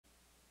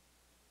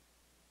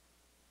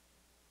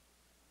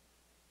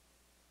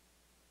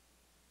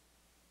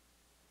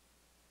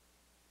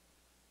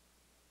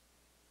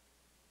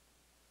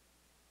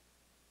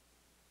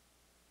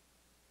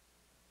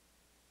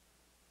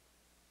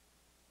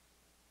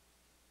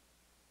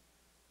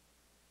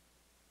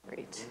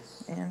wait,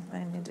 and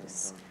I need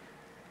this.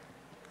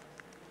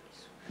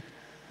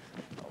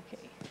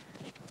 Okay.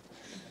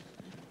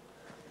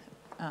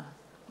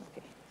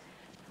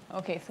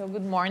 Okay, so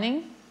good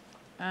morning.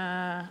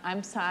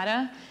 I'm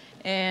Sara,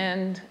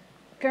 and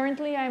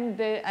currently I'm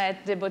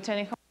at the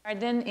Botanical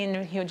Garden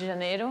in Rio de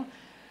Janeiro.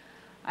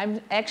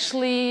 I'm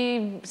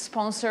actually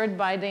sponsored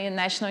by the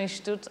National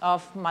Institute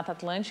of Mata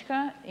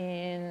Atlântica,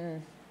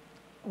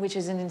 which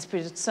is in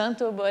Espírito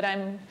Santo, but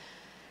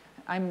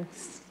I'm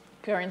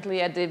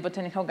currently at the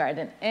Botanical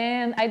Garden.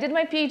 And I did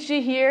my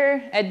PhD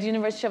here at the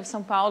University of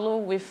São Paulo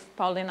with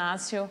Paulo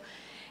Inácio,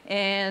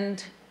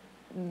 and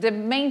the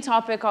main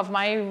topic of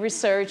my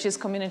research is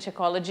community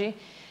ecology,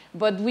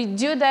 but we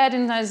do that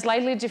in a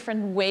slightly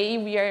different way.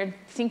 We are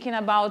thinking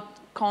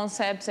about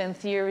concepts and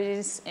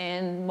theories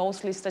and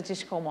mostly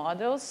statistical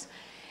models.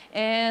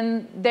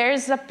 And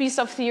there's a piece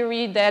of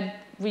theory that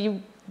we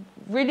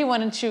really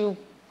wanted to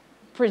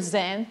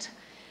present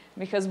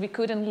because we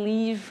couldn't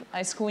leave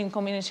a school in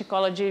community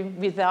ecology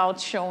without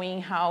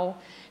showing how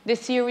the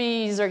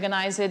theory is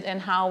organized and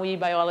how we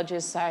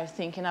biologists are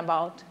thinking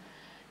about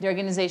the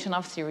organization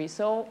of theory.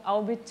 So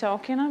I'll be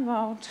talking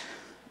about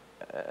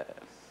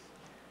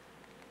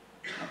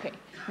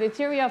the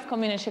theory of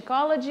community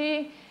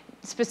ecology,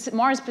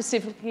 more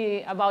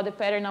specifically about the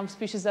pattern of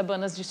species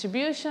abundance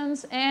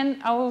distributions,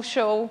 and I will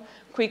show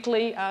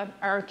quickly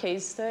our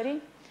case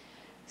study.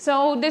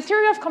 So the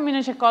theory of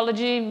community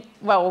ecology,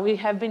 well, we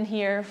have been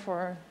here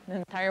for the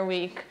entire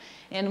week,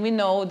 and we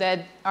know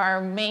that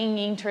our main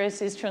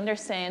interest is to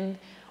understand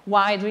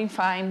why do we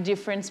find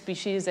different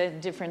species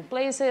at different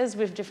places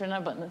with different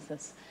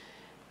abundances.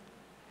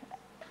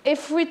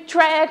 If we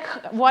track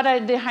what are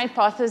the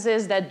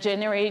hypotheses that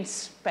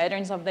generates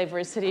patterns of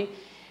diversity,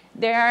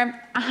 there are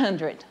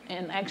 100.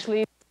 And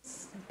actually,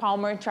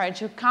 Palmer tried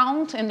to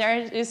count, and there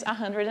is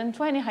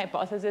 120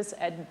 hypotheses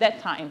at that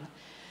time.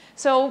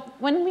 So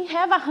when we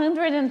have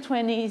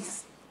 120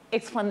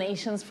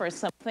 explanations for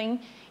something,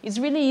 it's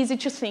really easy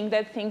to think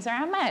that things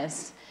are a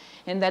mess,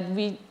 and that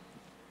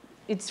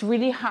it's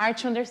really hard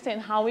to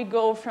understand how we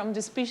go from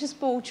the species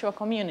pool to a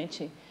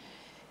community.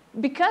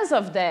 Because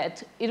of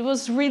that, it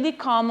was really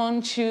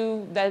common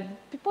that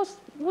people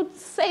would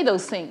say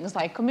those things,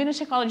 like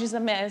community ecology is a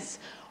mess,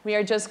 we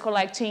are just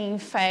collecting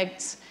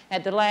facts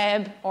at the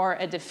lab or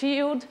at the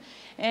field,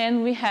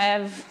 and we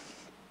have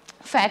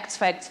facts,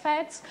 facts,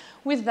 facts,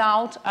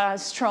 without a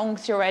strong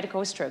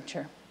theoretical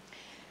structure.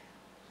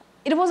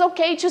 It was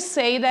okay to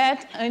say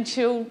that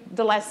until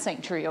the last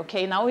century,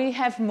 okay? Now we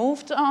have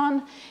moved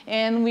on,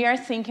 and we are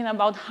thinking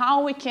about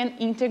how we can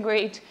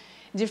integrate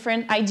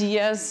different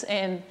ideas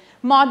and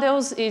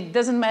models. It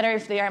doesn't matter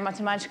if they are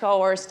mathematical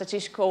or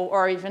statistical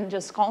or even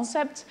just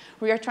concepts.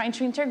 We are trying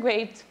to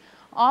integrate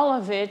all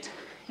of it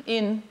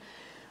in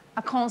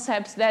a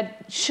concept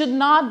that should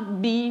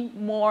not be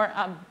more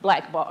a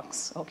black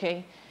box,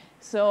 okay?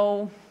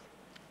 So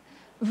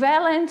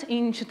Valent,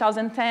 in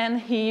 2010,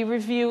 he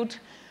reviewed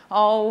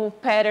all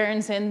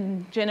patterns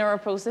and general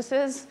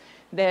processes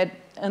that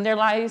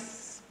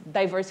underlies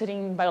diversity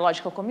in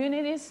biological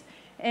communities.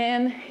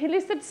 And he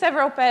listed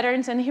several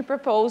patterns, and he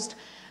proposed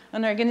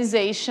an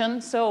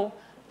organization. So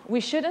we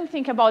shouldn't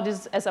think about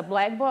this as a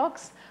black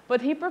box,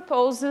 but he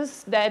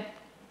proposes that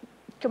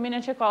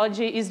community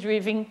ecology is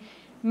driven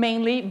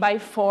mainly by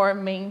 4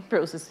 main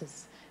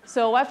processes.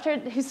 So after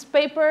his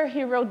paper,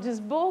 he wrote this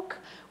book,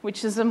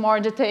 which is a more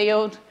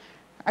detailed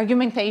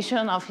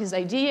argumentation of his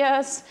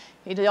ideas.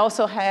 It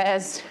also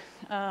has,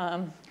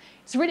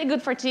 it's really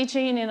good for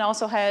teaching, and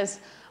also has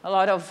a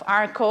lot of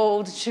R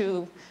code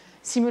to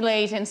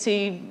simulate and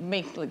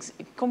make like,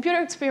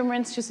 computer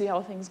experiments to see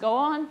how things go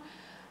on.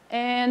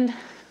 And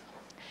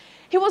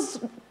he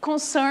was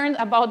concerned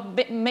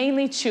about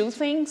mainly 2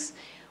 things.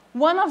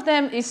 One of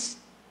them is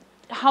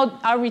how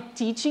are we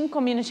teaching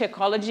community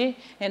ecology,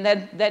 and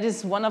that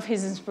is one of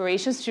his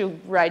inspirations to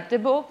write the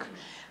book.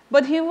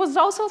 But he was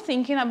also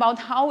thinking about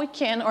how we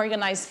can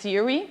organize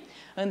theory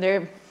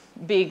under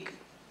big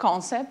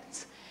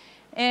concepts.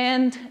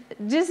 And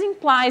this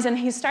implies, and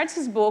he starts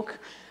his book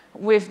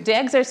with the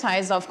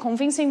exercise of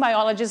convincing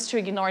biologists to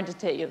ignore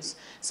details.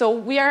 So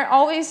we are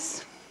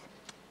always,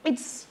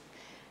 it's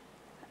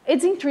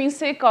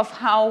intrinsic of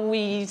how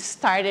we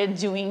started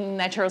doing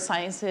natural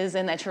sciences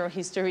and natural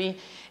history,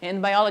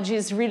 and biology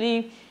is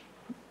really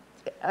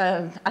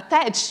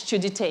attached to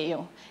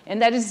detail.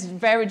 And that is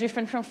very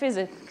different from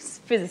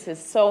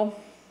physicists. So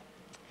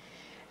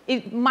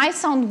it might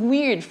sound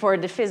weird for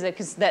the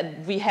physics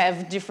that we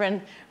have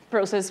different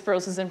process,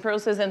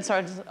 and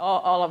sort of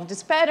all of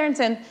these patterns,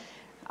 and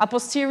a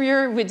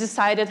posterior, we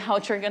decided how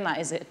to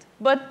organize it.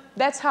 But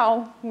that's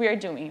how we are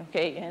doing,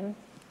 okay? And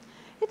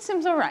it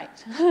seems all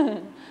right.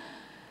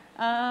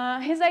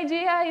 His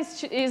idea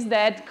is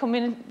that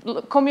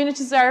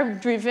communities are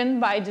driven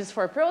by these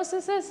 4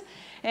 processes,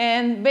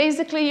 and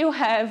basically you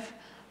have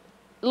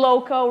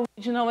local,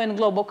 regional, and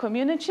global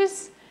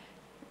communities.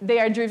 They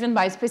are driven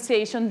by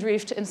speciation,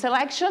 drift, and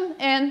selection,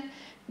 and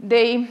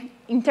they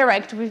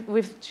interact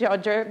with each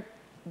other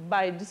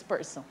by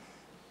dispersal.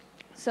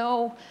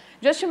 So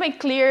just to make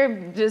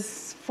clear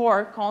these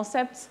 4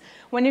 concepts,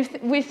 when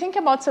we think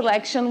about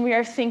selection, we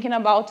are thinking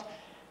about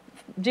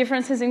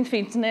differences in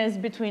fitness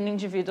between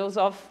individuals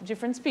of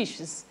different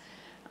species.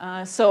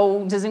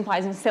 So this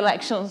implies in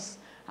selections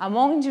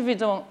among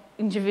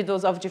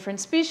individuals of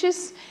different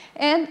species,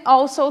 and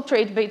also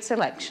trait-based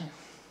selection.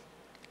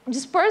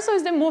 Dispersal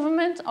is the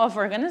movement of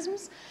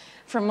organisms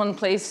from one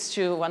place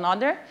to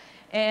another,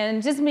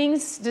 and this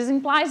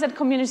implies that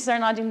communities are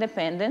not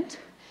independent,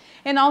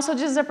 and also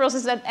this is a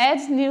process that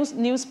adds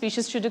new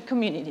species to the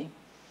community,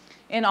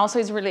 and also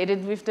is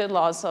related with the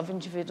loss of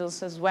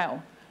individuals as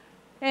well.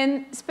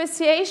 And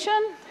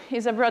speciation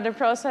is a broader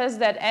process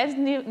that adds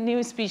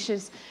new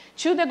species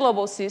to the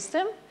global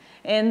system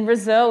and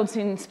results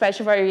in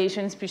special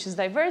variation in species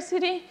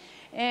diversity.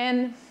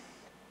 And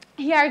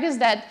he argues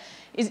that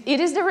it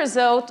is the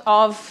result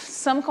of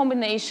some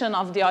combination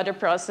of the other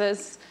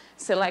process,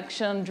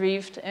 selection,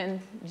 drift,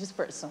 and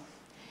dispersal,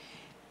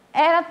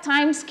 at a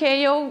time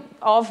scale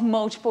of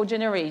multiple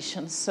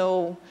generations.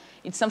 So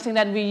it's something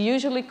that we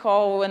usually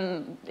call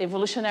an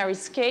evolutionary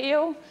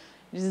scale.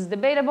 This is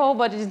debatable,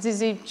 but it's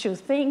easy to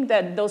think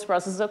that those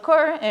processes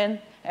occur, and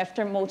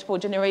after multiple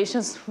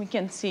generations, we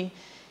can see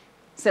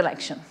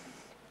selection.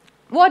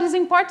 What is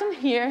important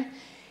here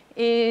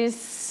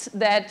is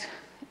that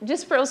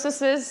these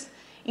processes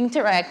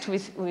interact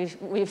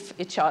with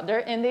each other,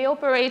 and they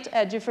operate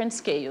at different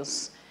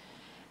scales.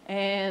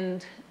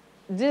 And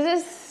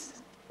this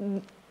is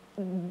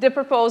the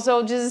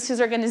proposal, this is his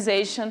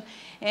organization,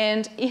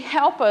 and it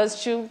helps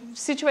us to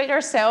situate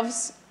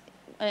ourselves.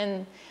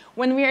 And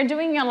when we are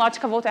doing a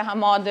logical Volterra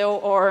model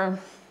or,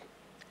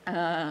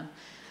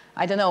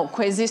 I don't know,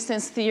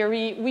 coexistence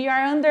theory, we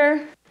are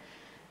under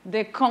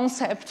the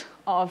concept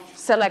of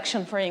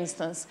selection, for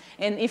instance.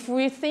 And if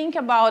we think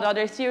about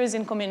other theories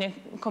in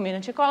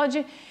community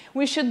ecology,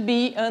 we should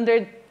be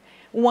under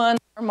one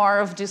or more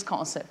of these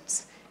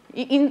concepts.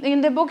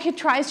 In the book, he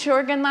tries to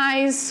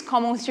organize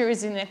common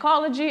theories in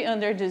ecology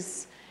under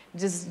these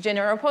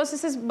general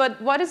processes,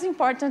 but what is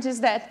important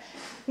is that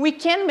we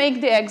can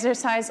make the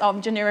exercise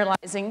of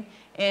generalizing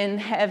and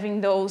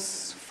having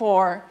those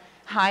 4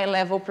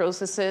 high-level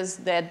processes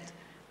that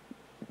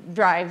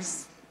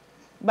drives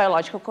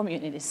biological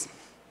communities.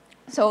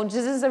 So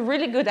this is a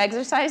really good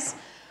exercise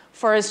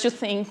for us to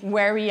think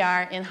where we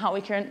are and how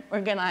we can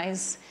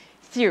organize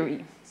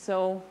theory.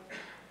 So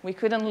we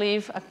couldn't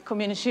leave a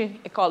community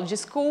ecology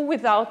school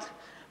without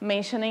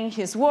mentioning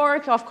his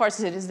work. Of course,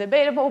 it is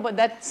debatable, but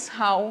that's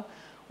how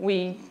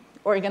we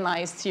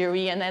organize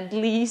theory, and at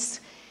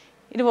least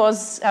it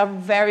was a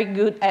very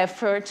good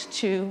effort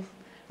to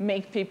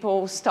make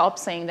people stop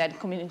saying that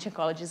community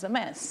ecology is a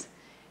mess.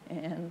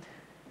 And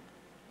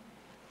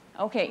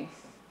okay.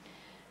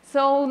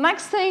 So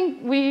next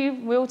thing, we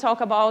will talk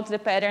about the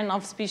pattern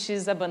of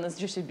species abundance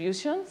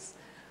distributions.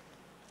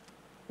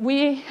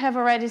 We have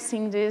already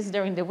seen this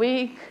during the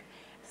week.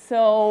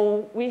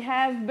 So we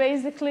have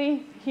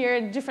basically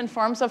here different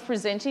forms of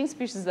presenting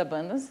species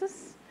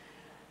abundances,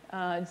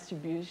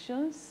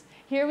 distributions.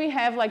 Here we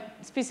have like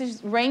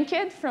species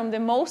ranked from the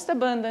most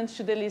abundant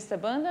to the least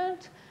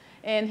abundant.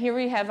 And here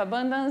we have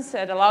abundance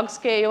at a log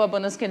scale.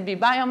 Abundance can be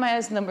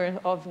biomass, number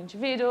of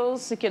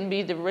individuals. It can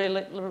be the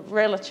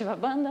relative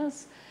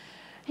abundance.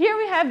 Here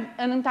we have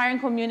an entire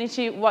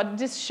community. What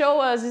this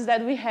shows us is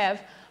that we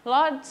have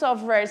lots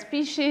of rare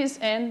species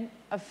and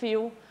a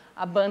few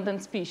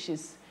abundant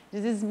species.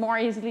 This is more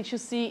easily to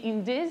see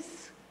in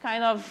this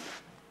kind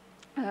of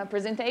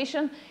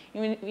presentation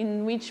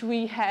in which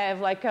we have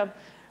like a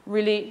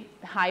really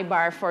high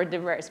bar for the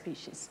rare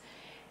species.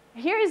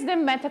 Here is the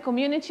meta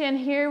community, and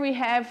here we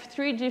have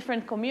 3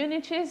 different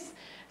communities.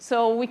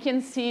 So we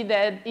can see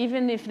that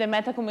even if the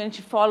meta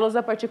community follows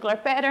a particular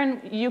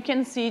pattern, you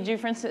can see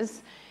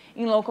differences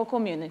in local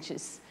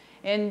communities.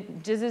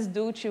 And this is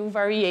due to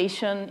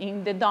variation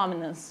in the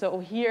dominance. So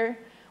here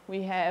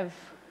we have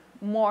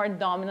more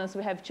dominance.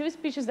 We have 2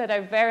 species that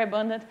are very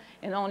abundant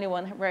and only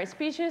 1 rare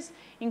species.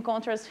 In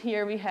contrast,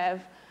 here we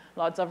have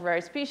lots of rare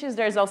species.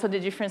 There's also the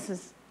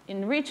differences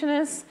in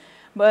richness,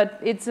 but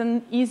it's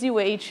an easy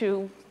way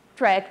to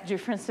track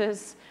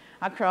differences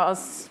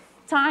across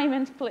time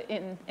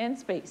and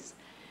space.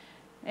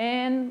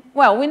 And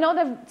well, we know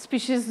that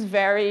species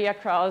vary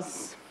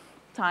across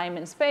time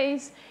and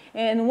space.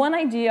 And one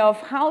idea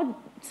of how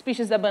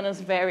species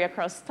abundance vary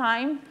across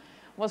time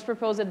was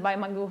proposed by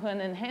McGuhan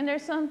and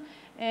Henderson.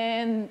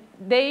 And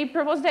they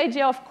proposed the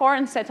idea of core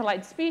and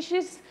satellite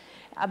species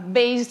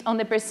based on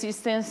the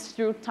persistence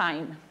through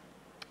time.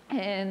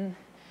 And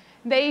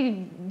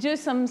they do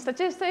some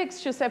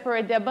statistics to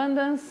separate the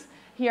abundance.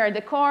 Here are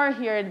the core,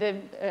 here are the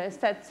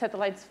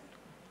satellites.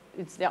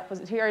 It's the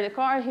opposite. Here are the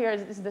core, here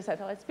is the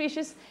satellite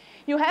species.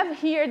 You have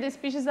here the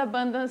species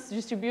abundance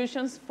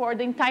distributions for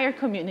the entire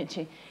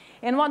community.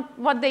 And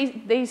what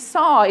they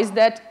saw is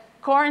that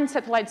core and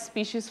satellite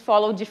species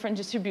follow different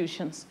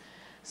distributions.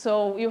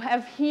 So you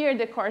have here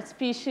the core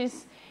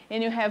species,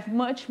 and you have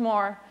much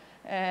more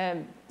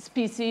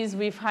species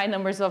with high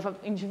numbers of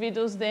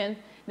individuals than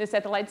the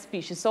satellite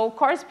species. So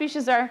core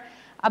species are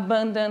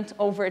abundant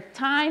over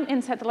time,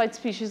 and satellite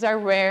species are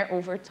rare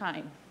over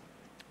time.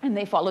 And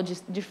they follow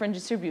just different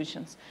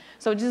distributions.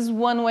 So this is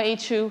one way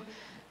to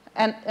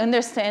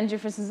understand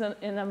differences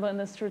in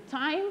abundance through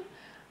time.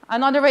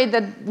 Another way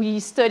that we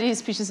study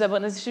species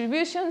abundance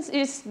distributions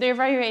is their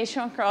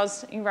variation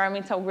across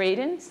environmental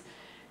gradients.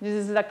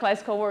 This is a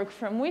classical work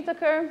from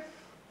Whitaker.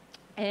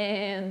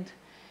 And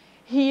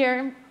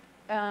here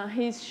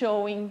he's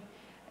showing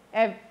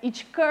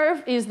each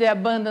curve is the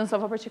abundance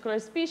of a particular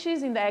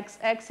species. In the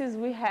x-axis,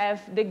 we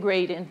have the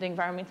gradient, the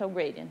environmental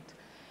gradient.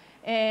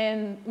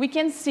 And we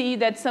can see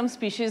that some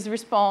species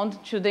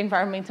respond to the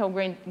environmental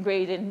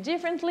gradient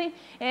differently.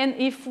 And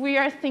if we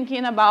are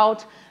thinking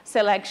about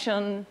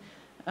selection,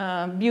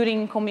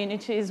 building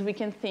communities, we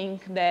can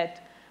think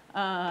that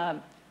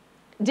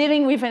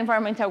dealing with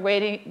environmental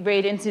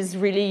gradients is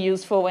really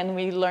useful, and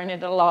we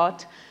learned a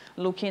lot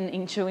looking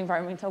into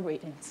environmental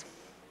gradients.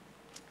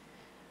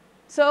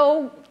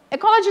 So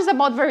ecology is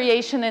about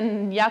variation,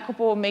 and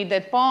Jacopo made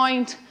that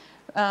point.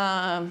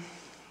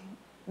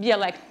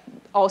 Like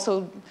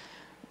also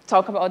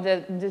talk about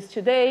this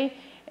today.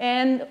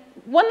 And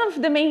one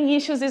of the main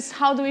issues is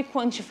how do we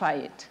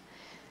quantify it?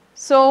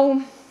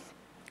 So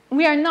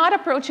we are not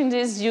approaching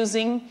this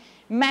using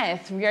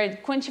math. We are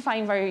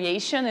quantifying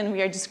variation, and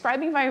we are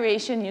describing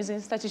variation using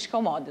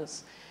statistical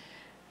models.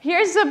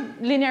 Here's a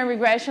linear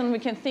regression. We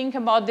can think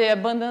about the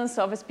abundance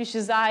of a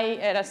species I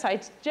at a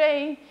site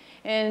J,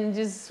 and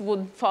this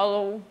would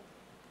follow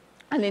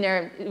a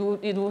linear,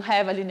 it will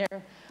have a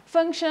linear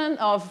function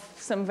of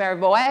some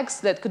variable x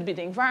that could be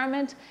the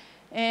environment.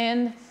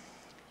 And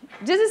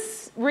this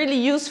is really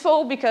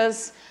useful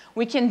because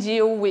we can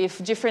deal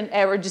with different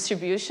error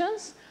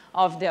distributions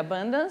of the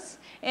abundance,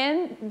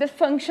 and the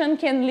function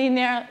can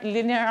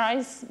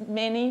linearize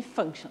many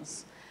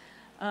functions.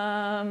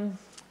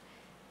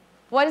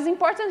 What is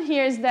important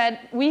here is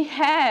that we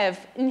have,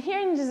 here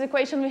in this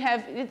equation we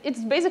have,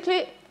 it's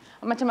basically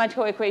a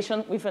mathematical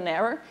equation with an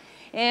error.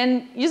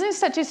 And using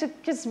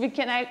statistics, we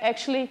can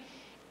actually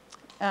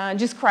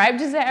describe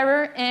this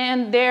error,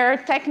 and there are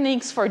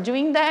techniques for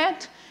doing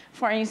that.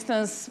 For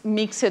instance,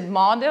 mixed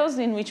models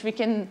in which we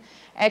can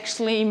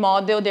actually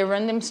model the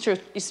random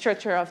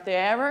structure of the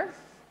error.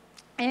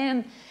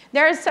 And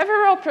there are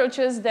several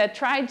approaches that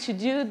try to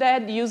do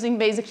that using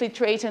basically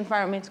trait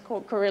environment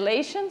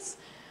correlations,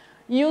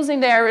 using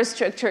the error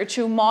structure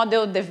to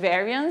model the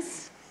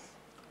variance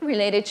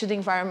related to the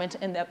environment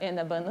and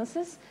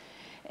abundances.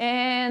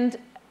 And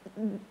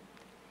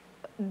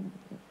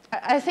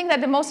I think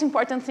that the most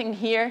important thing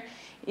here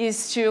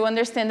is to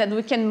understand that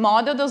we can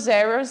model those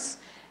errors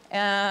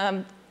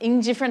in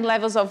different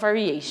levels of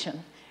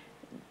variation.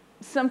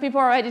 Some people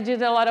already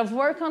did a lot of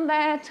work on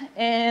that,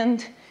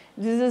 and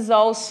this is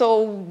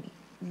also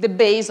the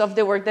base of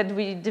the work that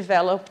we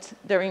developed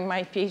during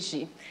my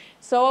PhD.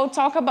 So I'll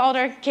talk about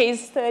our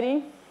case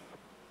study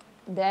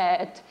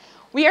that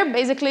we are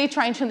basically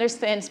trying to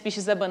understand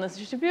species abundance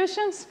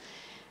distributions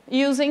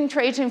using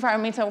trait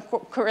environmental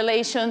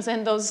correlations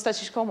and those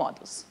statistical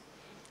models.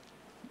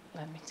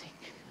 Let me take.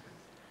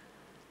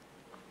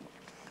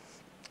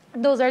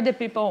 Those are the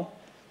people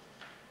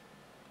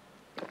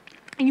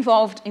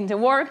involved in the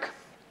work.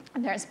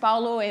 There's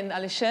Paulo and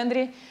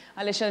Alexandre.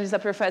 Alexandre is a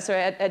professor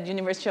at the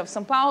University of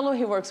São Paulo.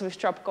 He works with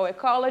tropical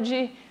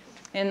ecology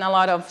and a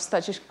lot of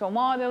statistical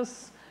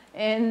models.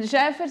 And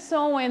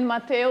Jefferson and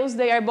Mateus,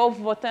 they are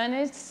both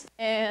botanists,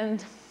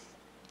 and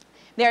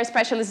they are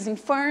specialists in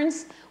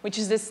ferns, which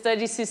is the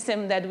study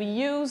system that we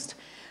used.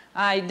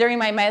 During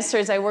my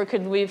master's, I worked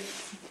with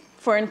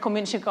fern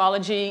community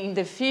ecology in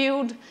the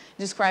field,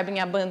 describing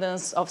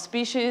abundance of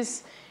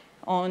species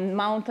on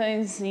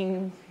mountains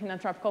in a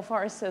tropical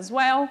forest as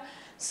well.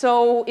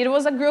 So it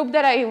was a group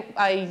that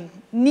I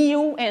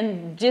knew,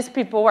 and these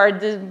people are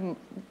the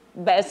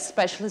best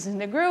specialists in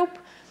the group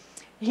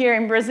here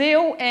in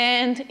Brazil.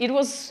 And it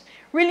was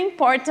really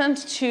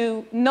important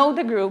to know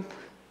the group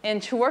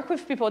and to work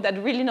with people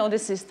that really know the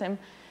system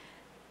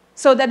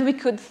so that we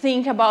could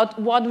think about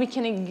what we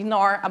can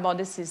ignore about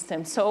the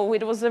system. So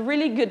it was a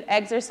really good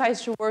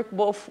exercise to work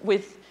both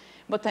with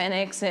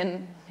botanics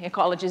and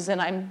ecologists,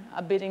 and I'm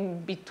a bit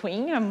in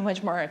between. I'm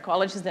much more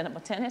ecologist than a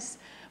botanist,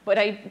 but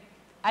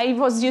I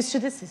was used to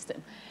the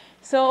system.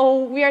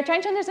 So we are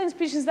trying to understand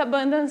species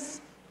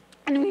abundance,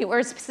 and we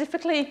were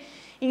specifically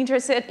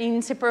interested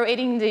in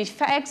separating the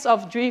effects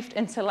of drift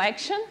and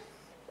selection.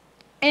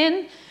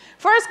 And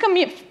for us,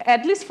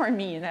 at least for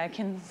me, and I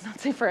cannot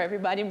say for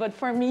everybody, but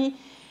for me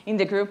in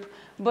the group,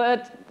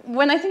 but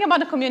when I think about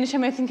the community,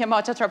 I think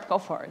about a tropical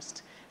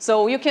forest.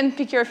 So you can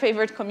pick your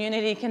favorite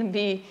community. It can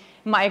be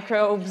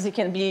microbes, it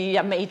can be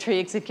a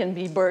matrix, it can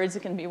be birds,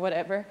 it can be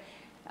whatever.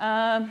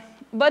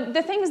 But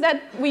the things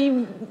that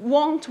we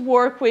won't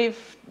work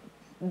with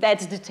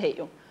that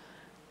detail.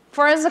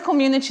 For us, the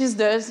community is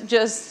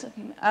just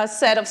a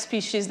set of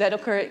species that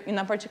occur in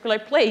a particular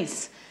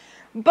place.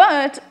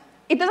 But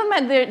it doesn't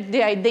matter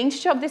the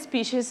identity of the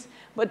species,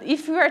 but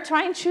if we are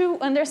trying to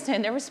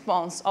understand the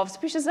response of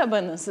species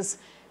abundances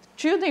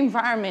to the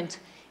environment,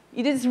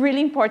 it is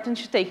really important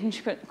to take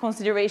into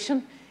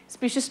consideration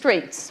species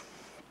traits.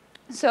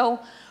 So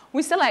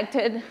we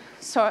selected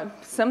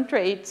some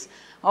traits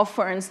of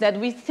ferns that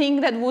we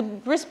think that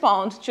would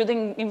respond to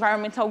the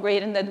environmental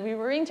gradient that we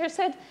were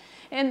interested.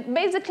 And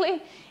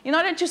basically, in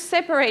order to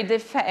separate the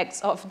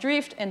effects of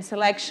drift and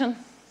selection,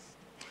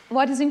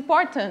 what is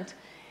important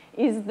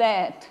is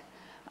that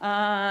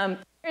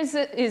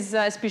is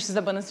species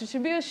abundance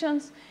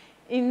distributions.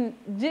 In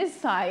this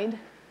side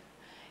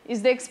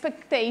is the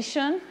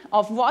expectation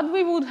of what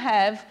we would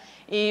have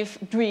if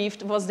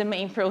drift was the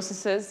main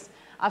processes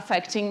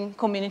affecting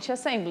community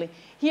assembly.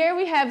 Here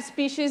we have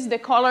species, the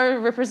color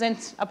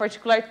represents a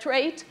particular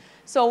trait.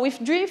 So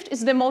if drift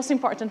is the most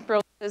important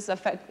process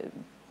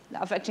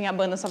affecting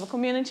abundance of a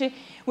community,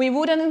 we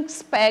wouldn't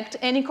expect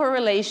any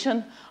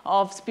correlation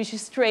of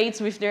species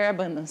traits with their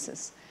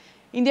abundances.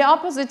 In the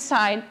opposite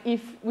side,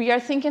 if we are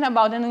thinking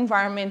about an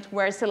environment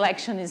where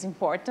selection is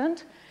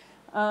important,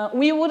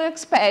 we would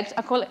expect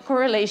a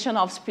correlation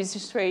of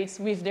species traits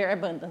with their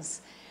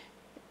abundance.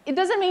 It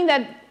doesn't mean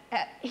that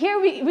here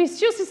we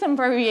still see some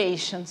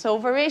variation. So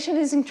variation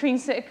is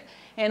intrinsic,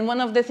 and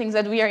one of the things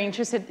that we are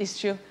interested is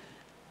to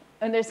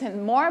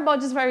understand more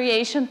about this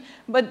variation,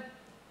 but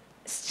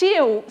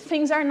still,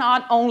 things are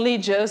not only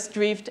just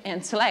drift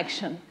and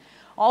selection.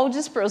 All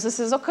these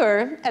processes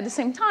occur at the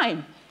same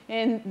time.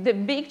 And the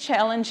big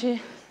challenge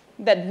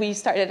that we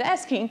started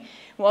asking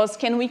was,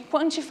 can we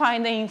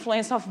quantify the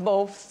influence of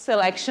both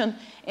selection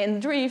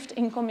and drift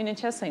in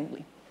community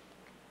assembly?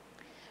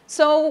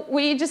 So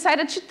we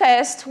decided to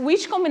test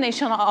which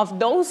combination of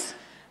those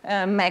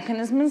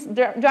mechanisms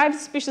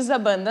drives species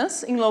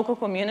abundance in local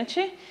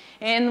community.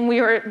 And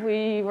we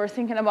were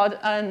thinking about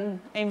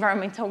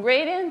environmental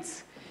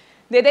gradients.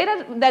 The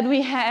data that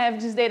we have,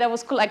 this data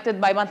was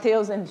collected by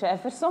Mateus and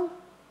Jefferson.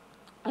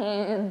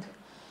 And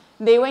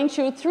they went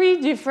to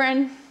 3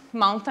 different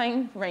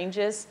mountain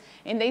ranges,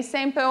 and they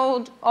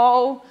sampled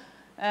all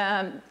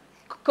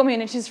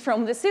communities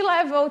from the sea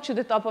level to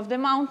the top of the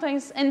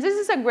mountains. And this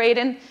is a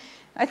gradient.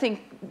 I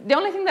think the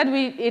only thing that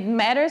it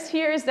matters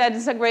here is that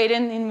it's a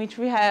gradient in which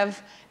we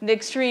have the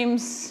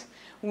extremes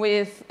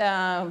with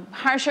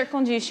harsher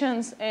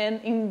conditions,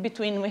 and in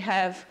between we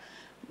have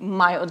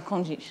mild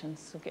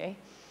conditions, okay?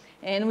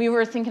 And we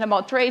were thinking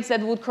about traits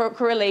that would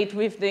correlate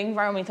with the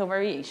environmental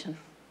variation.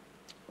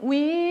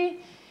 They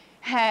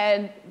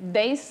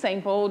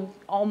sampled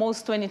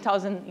almost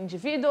 20,000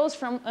 individuals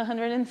from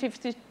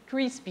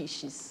 153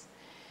 species.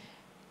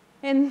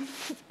 And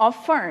of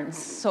ferns.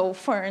 So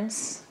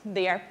ferns,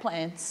 they are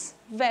plants,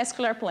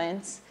 vascular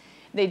plants.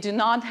 They do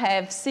not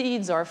have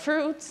seeds or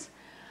fruits.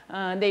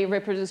 They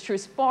reproduce through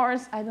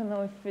spores. I don't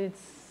know if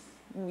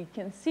we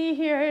can see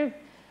here.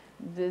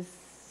 The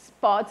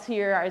spots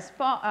here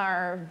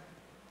are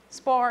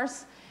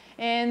spores.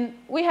 And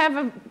we have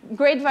a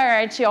great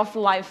variety of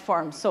life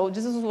forms. So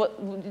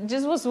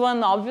this was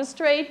one obvious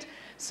trait.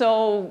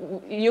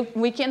 So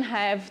we can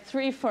have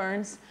 3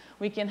 ferns.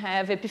 We can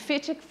have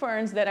epiphytic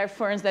ferns that are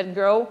ferns that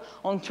grow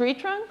on tree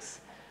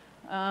trunks.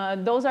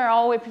 Those are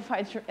all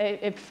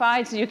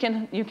epiphytes. You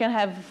can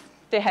have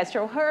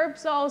terrestrial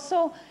herbs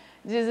also.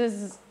 This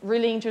is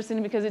really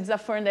interesting because it's a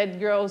fern that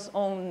grows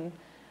on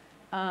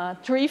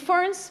tree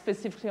ferns,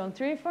 specifically on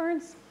tree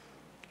ferns.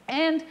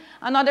 And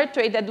another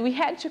trait that we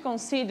had to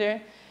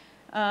consider,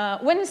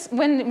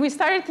 when we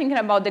started thinking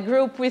about the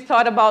group, we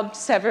thought about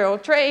several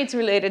traits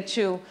related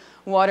to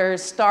water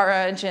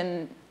storage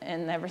and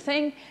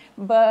everything.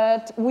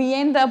 But we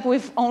end up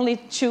with only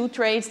 2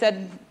 traits that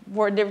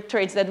were the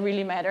traits that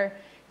really matter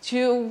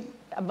to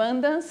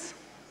abundance.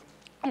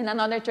 And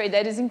another trait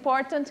that is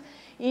important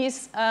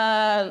is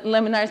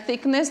laminar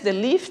thickness, the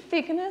leaf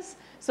thickness.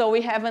 So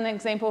we have an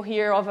example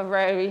here of a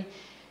very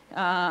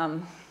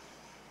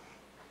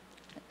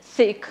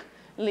thick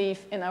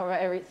leaf and a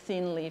very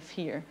thin leaf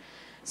here.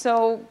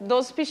 So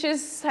those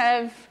species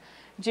have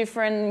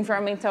different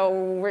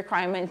environmental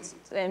requirements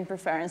and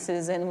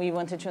preferences, and we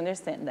wanted to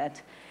understand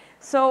that.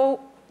 So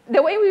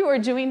the way we were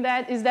doing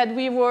that is that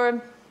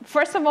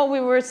first of all, we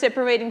were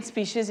separating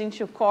species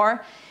into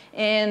core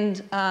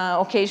and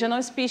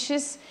occasional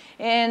species.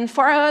 And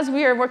for us,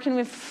 we are working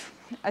with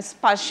a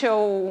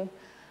spatial,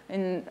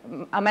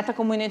 a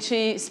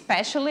meta-community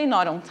especially,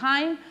 not on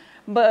time.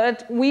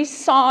 But we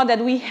saw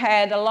that we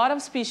had a lot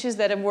of species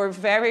that were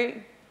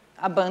very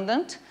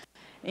abundant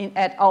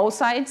at all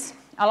sites.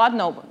 A lot,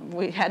 no,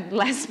 we had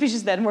less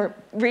species that were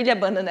really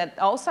abundant at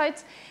all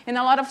sites, and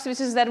a lot of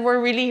species that were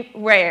really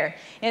rare.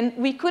 And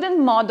we couldn't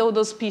model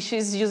those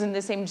species using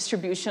the same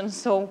distribution,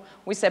 so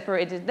we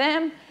separated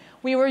them.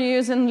 We were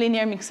using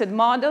linear mixed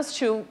models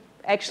to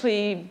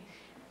actually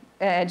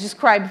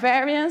describe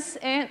variance,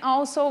 and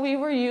also we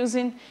were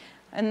using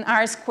an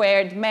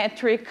R-squared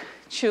metric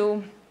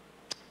to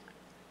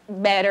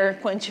better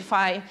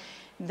quantify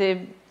the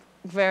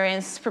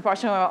variance,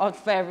 proportional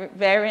of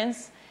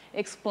variance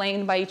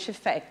explained by each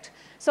effect.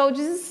 So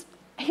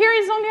here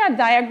is only a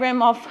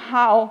diagram of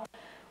how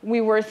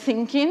we were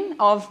thinking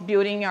of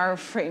building our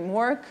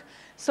framework.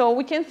 So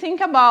we can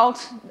think about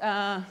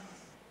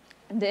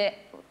the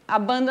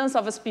abundance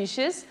of a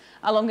species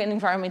along an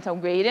environmental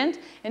gradient.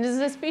 And this is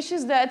a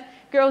species that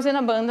grows in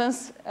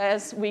abundance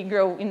as we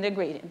grow in the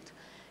gradient.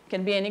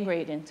 can be any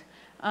gradient.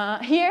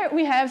 Here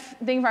we have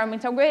the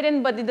environmental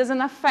gradient, but it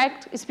doesn't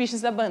affect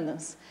species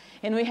abundance.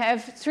 And we have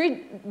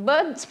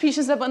but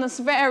species abundance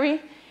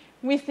vary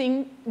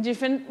within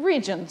different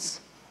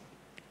regions.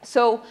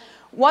 So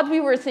what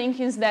we were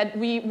thinking is that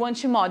we want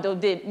to model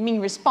the mean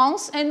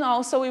response, and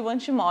also we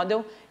want to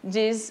model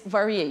this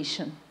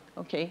variation,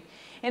 okay?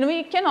 And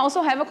we can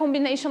also have a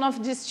combination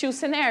of these two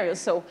scenarios.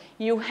 So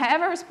you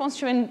have a response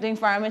to the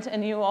environment,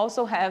 and you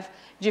also have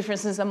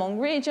differences among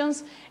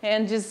regions.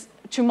 And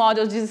to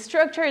model this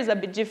structure is a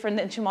bit different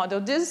than to model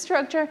this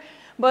structure.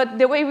 But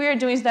the way we are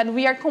doing is that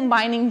we are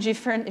combining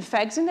different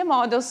effects in the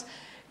models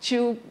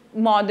to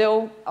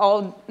model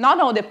not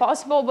all the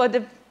possible, but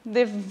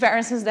the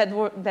variances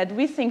that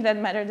we think that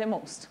matter the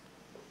most.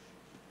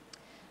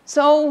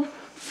 So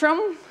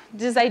from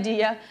this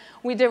idea,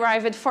 we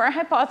derived 4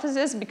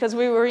 hypotheses because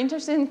we were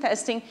interested in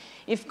testing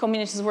if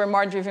communities were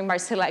more driven by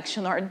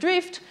selection or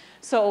drift.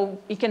 So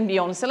it can be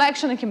only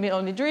selection, it can be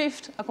only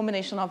drift, a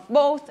combination of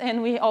both,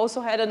 and we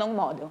also had a known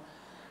model.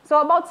 So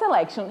about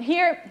selection,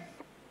 here,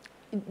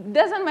 it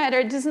doesn't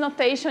matter, this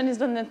notation is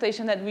the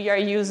notation that we are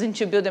using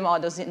to build the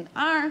models in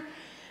R,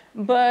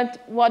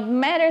 but what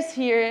matters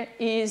here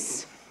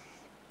is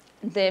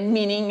the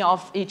meaning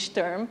of each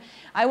term.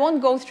 I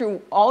won't go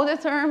through all the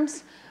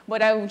terms,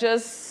 but I will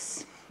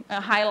just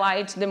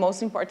highlight the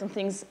most important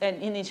things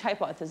in each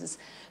hypothesis.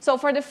 So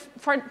for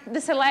the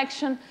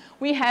selection,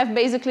 we have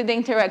basically the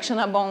interaction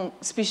among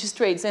species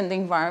traits and the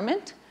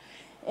environment,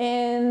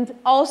 and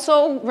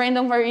also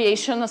random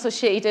variation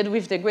associated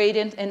with the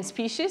gradient and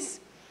species.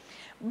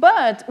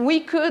 But we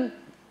could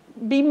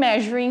be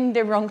measuring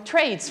the wrong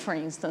traits, for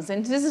instance,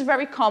 and this is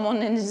very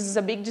common, and this is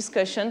a big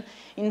discussion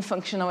in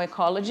functional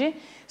ecology.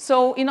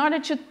 So in order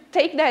to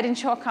take that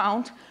into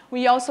account,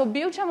 we also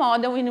built a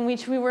model in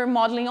which we were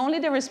modeling only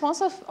the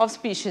response of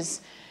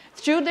species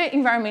through the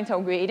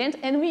environmental gradient,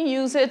 and we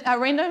used a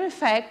random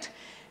effect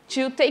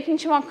to take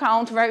into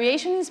account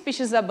variation in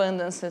species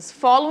abundances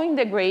following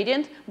the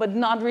gradient, but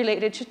not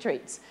related to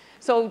traits.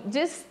 So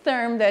this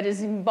term that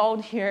is in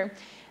bold here,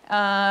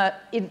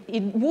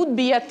 it would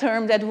be a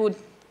term that would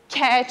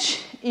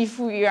catch if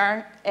we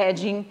are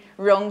adding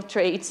wrong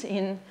traits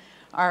in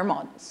our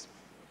models.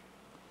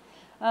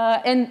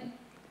 And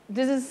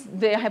this is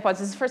the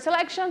hypothesis for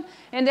selection,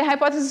 and the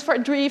hypothesis for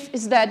drift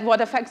is that what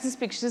affects the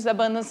species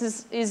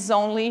abundance is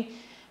only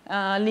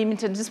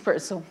limited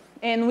dispersal.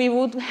 And we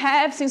would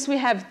have, since we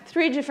have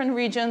 3 different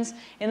regions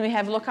and we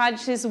have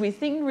localities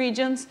within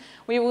regions,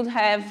 we would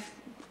have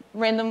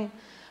random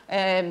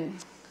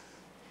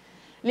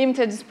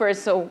limited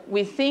dispersal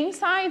within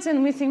sites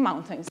and within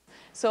mountains.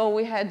 So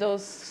we had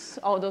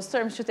all those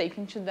terms to take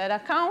into that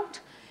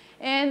account,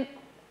 and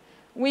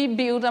we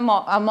built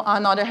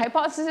another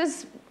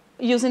hypothesis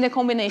using a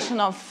combination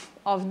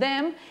of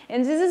them.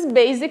 And this is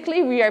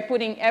basically, we are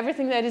putting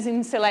everything that is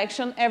in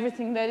selection,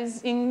 everything that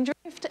is in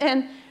drift,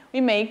 and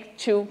we make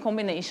 2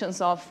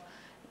 combinations of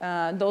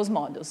those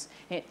models.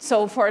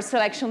 So for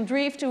selection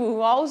drift, we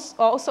will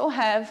also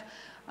have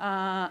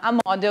a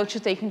model to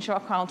take into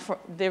account for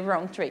the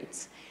wrong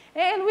traits.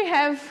 And we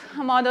have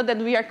a model that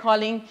we are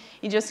calling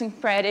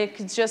idiosyncratic.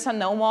 It's just a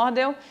null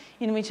model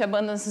in which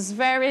abundances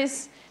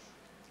varies.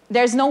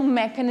 There's no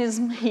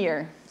mechanism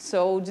here.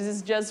 So this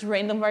is just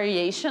random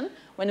variation.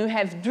 When we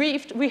have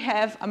drift, we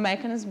have a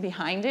mechanism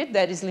behind it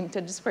that is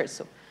limited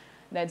dispersal.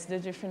 That's the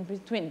difference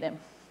between them.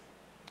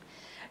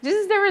 This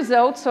is the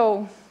result,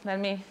 so let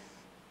me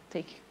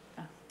take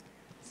a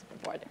sip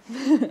of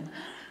water.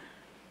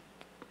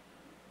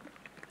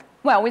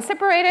 Well, we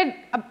separated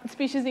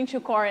species into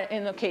core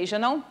and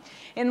occasional.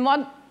 And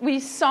what we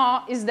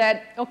saw is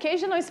that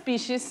occasional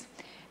species,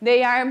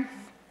 they are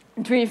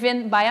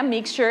driven by a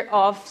mixture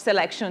of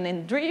selection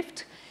and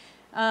drift.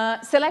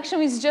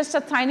 Selection is just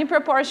a tiny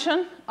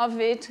proportion of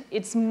it.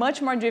 It's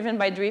much more driven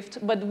by drift,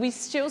 but we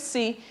still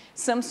see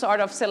some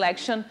sort of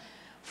selection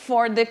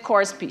for the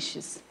core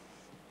species.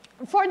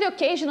 For the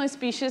occasional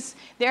species,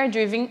 they are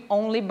driven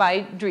only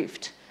by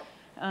drift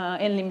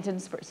and limited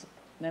dispersal.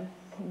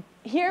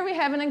 Here we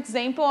have an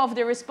example of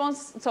the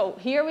response. So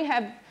here we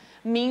have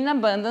mean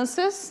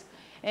abundances,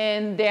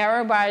 and the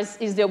error bars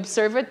is the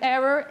observed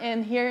error,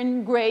 and here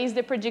in gray is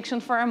the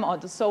prediction for our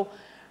model. So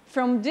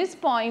from this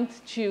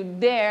point to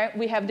there,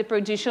 we have the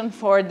prediction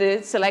for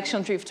the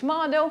selection drift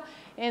model,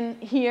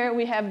 and here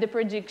we have the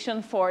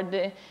prediction for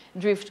the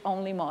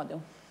drift-only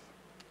model.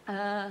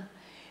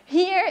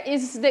 Here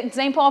is the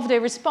example of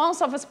the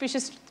response of a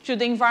species to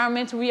the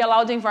environment. We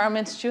allow the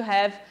environment to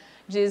have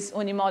this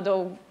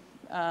unimodal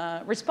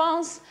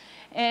response.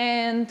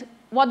 And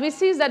what we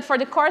see is that for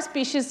the core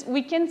species,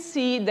 we can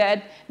see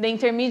that the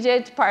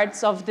intermediate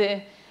parts of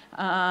the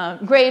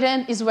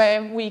gradient is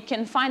where we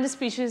can find the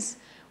species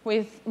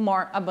with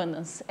more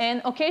abundance.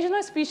 And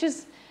occasional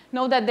species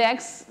know that the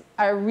x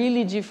are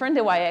really different,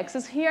 the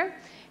y-axis here.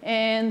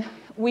 And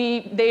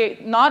they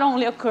not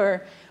only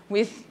occur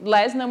with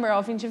less number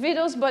of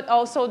individuals, but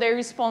also their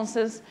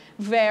responses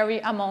vary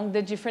among the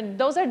different,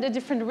 those are the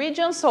different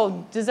regions,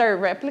 so these are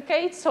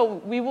replicates, so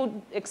we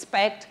would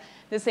expect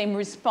the same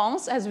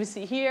response as we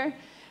see here.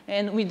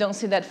 And we don't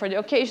see that for the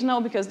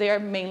occasional because they are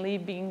mainly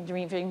being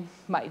driven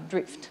by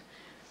drift.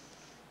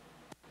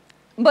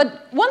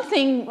 But one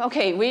thing,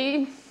 OK,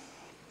 we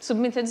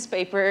submitted this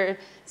paper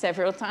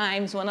several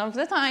times. One of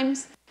the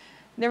times,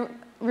 the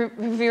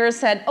reviewer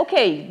said,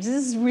 OK, this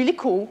is really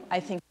cool. I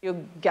think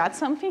you got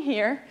something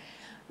here.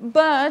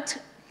 But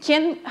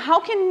how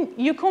can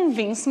you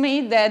convince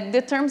me that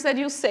the terms that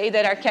you say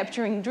that are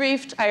capturing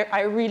drift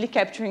are really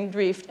capturing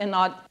drift and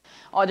not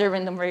other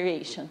random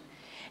variation?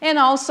 And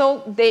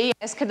also, they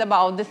asked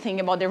about the thing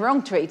about the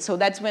wrong trait. So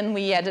that's when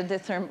we added the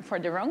term for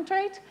the wrong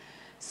trait.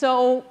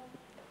 So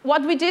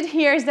what we did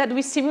here is that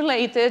we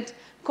simulated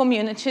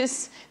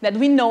communities that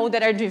we know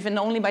that are driven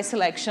only by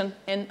selection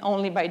and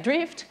only by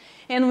drift.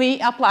 And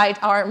we applied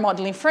our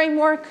modeling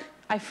framework.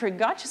 I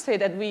forgot to say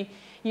that we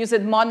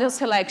used model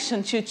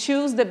selection to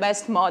choose the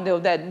best model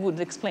that would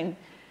explain,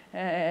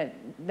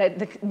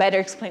 better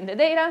explain the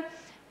data.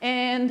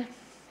 And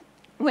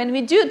when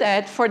we do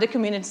that for the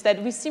communities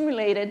that we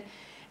simulated,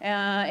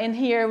 and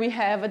here we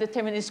have a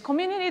deterministic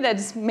community that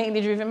is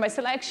mainly driven by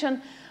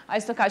selection, a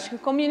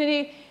stochastic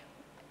community.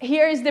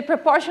 Here is the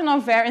proportion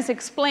of variance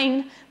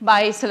explained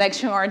by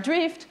selection or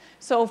drift.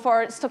 So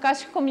for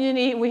stochastic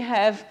community, we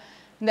have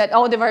that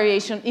all the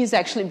variation is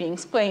actually being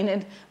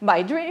explained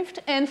by drift.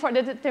 And for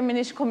the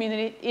deterministic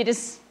community,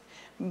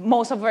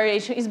 most of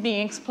variation is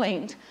being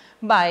explained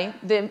by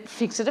the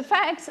fixed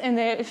effects and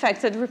the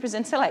effects that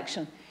represent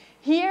selection.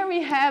 Here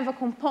we have a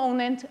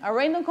component, a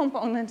random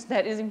component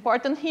that is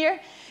important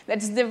here.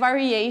 That's the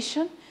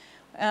variation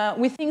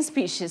within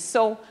species.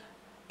 So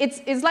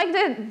it's like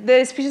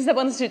the species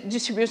abundance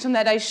distribution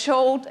that I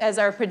showed as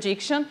our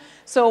prediction.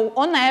 So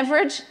on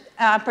average,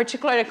 a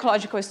particular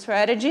ecological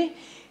strategy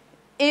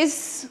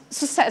is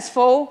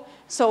successful,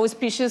 so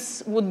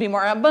species would be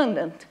more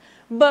abundant.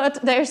 But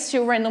there's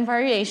still random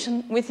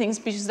variation within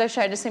species that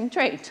share the same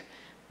trait.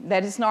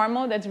 That is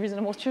normal, that's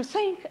reasonable to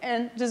think,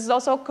 and this is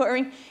also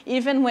occurring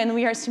even when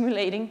we are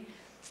simulating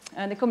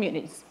the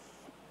communities.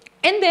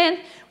 And then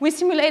we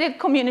simulated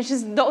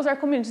communities, those are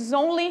communities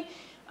only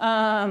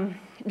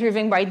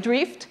driven by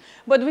drift,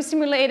 but we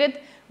simulated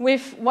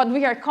with what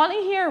we are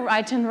calling here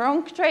right and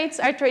wrong traits,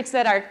 are traits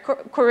that are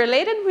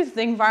correlated with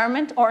the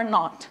environment or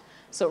not.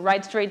 So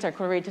right traits are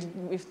correlated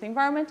with the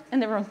environment,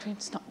 and the wrong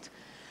traits not.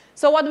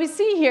 So what we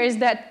see here is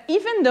that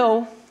even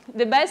though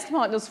the best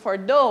models for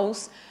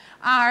those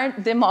are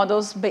the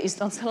models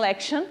based on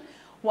selection,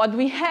 what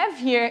we have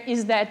here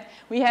is that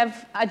we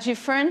have a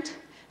different,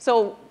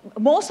 so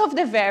most of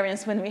the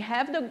variance when we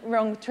have the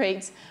wrong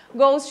traits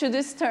goes to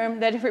this term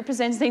that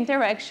represents the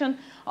interaction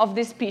of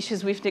the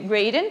species with the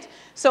gradient.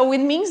 So it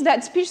means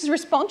that species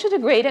respond to the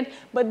gradient,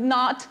 but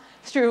not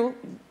through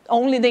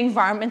only the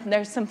environment.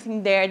 There's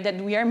something there that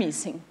we are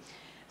missing.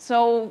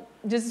 So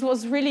this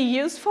was really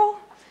useful,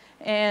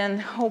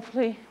 and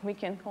hopefully we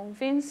can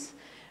convince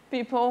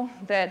people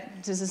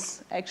that this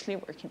is actually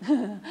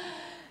working.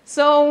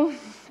 So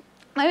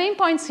my main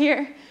points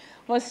here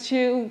was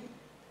to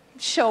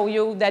show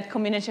you that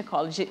community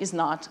ecology is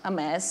not a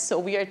mess. So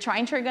we are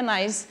trying to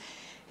organize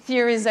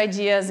theories,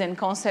 ideas, and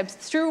concepts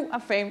through a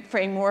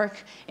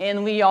framework,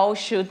 and we all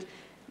should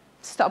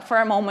stop for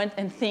a moment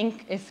and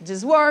think if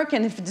this works,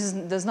 and if this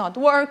does not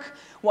work,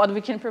 what we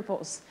can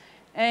propose.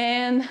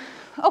 And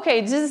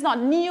OK, this is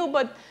not new,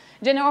 but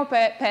general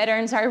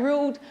patterns are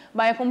ruled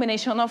by a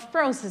combination of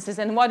processes.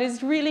 And what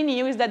is really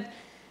new is that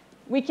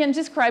we can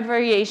describe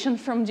variation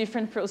from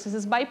different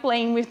processes by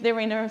playing with the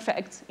random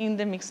effects in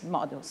the mixed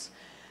models.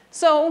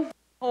 So I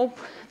hope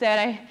that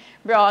I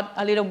brought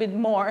a little bit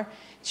more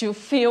to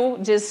fill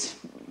this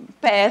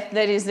path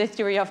that is the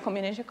theory of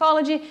community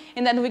ecology,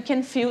 and that we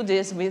can fill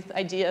this with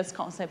ideas,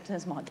 concepts,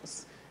 and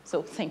models.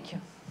 So thank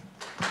you.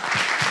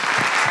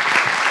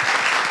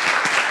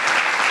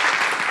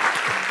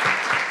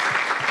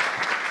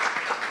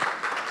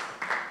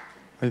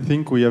 I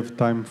think we have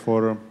time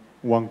for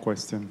one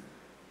question.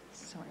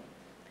 Sorry.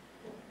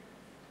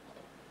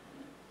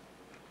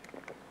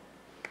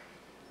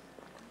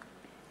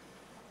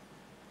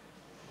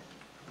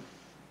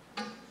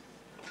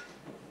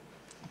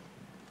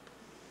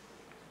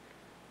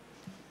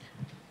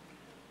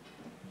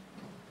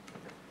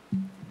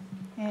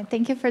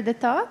 Thank you for the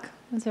talk.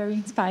 It was very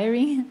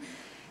inspiring.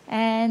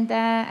 And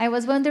I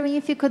was wondering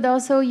if you could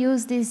also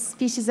use this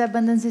species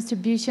abundance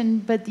distribution,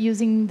 but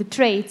using the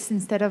traits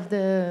instead of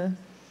the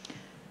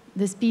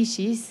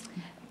species.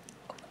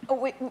 Oh,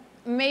 wait,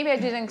 maybe I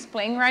didn't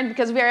explain right,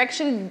 because we are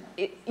actually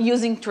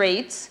using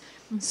traits.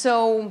 Mm-hmm.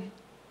 So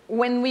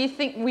when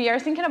we are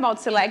thinking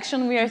about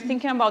selection, we are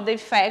thinking about the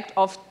effect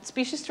of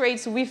species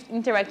traits with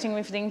interacting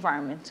with the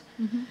environment.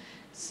 Mm-hmm.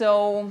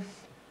 So,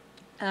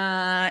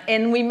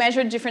 and we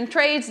measure different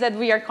traits that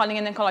we are calling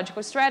an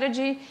ecological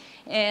strategy.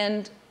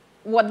 And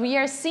what we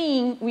are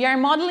seeing, we are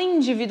modeling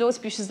individual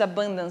species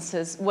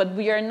abundances. What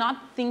we are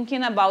not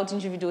thinking about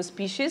individual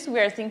species, we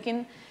are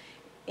thinking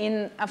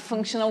in a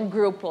functional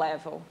group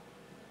level.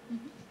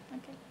 Mm-hmm.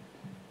 Okay.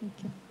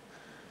 Thank you.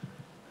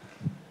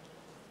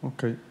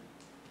 Okay.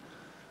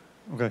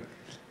 Okay.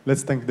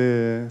 Let's thank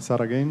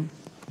Sara again.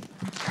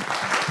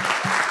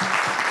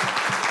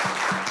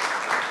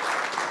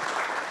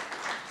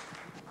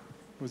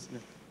 Please, yeah.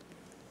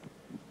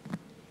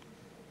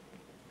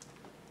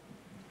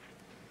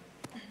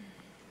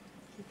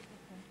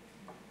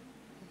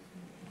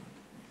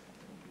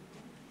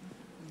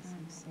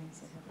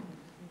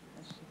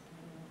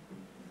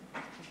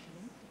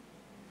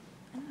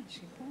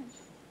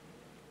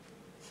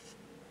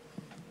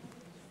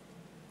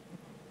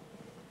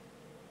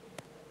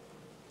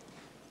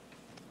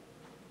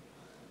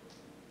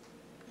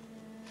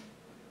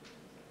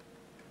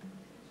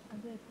 How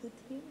do I put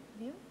here?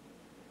 View?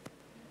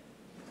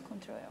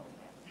 Control L.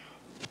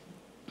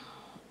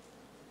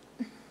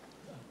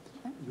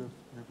 You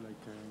have like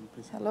in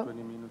principle Hello?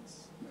 20 minutes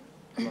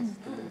plus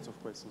 10 minutes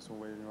of questions. So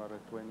when you are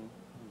at 20,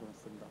 I'm going to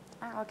stand up.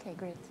 Ah, okay,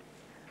 great.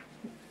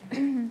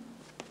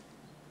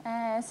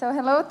 So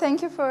hello,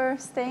 thank you for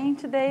staying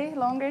today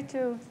longer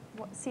to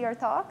see our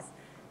talks.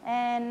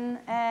 And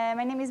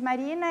my name is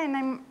Marina,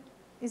 and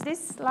is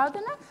this loud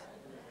enough?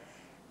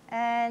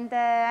 And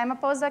I'm a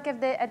postdoc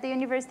at the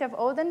University of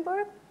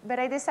Oldenburg, but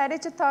I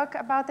decided to talk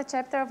about a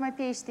chapter of my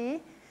PhD,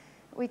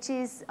 which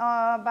is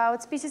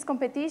about species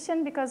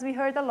competition, because we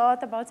heard a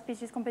lot about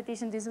species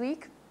competition this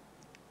week.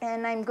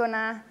 And I'm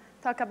gonna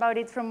talk about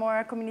it from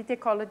more community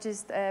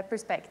ecologist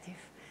perspective.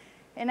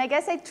 And I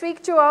guess I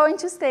tricked you all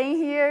into staying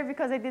here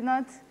because I did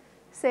not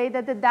say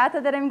that the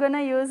data that I'm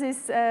gonna use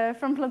is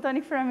from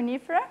planktonic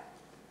foraminifera.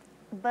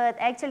 But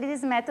actually,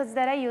 these methods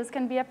that I use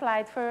can be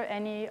applied for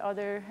any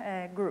other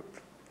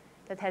group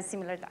that has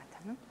similar data.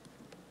 No?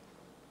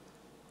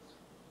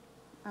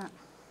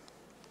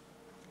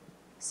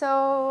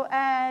 So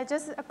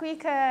just a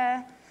quick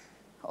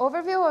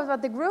overview of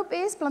what the group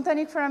is.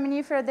 Planktonic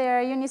foraminifera, they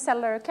are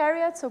unicellular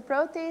eukaryotes, so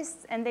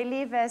protists, and they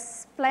live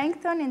as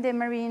plankton in the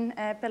marine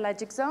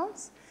pelagic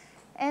zones.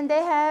 And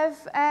they have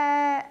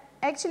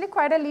actually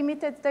quite a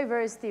limited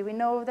diversity. We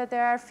know that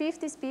there are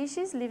 50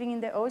 species living in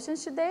the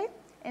oceans today,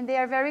 and they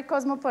are very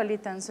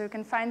cosmopolitan. So you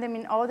can find them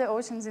in all the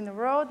oceans in the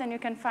world, and you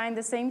can find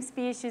the same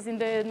species in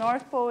the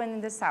North Pole and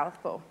in the South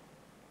Pole.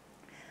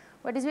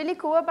 What is really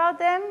cool about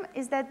them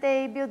is that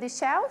they build these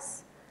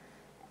shells.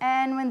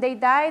 And when they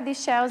die, these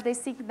shells, they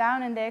sink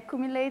down and they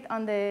accumulate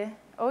on the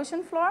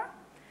ocean floor.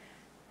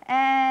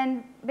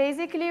 And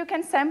basically, you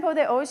can sample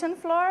the ocean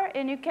floor,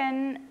 and you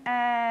can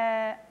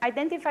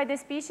identify the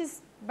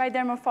species by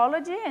their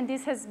morphology. And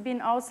this has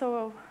been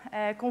also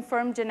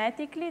confirmed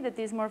genetically, that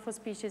these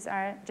morphospecies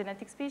are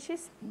genetic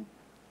species.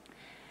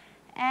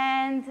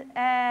 And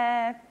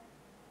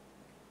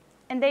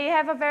they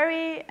have a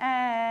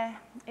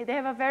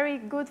very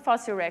good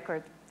fossil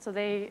record. So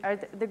they are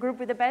the group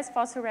with the best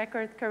fossil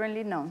record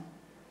currently known.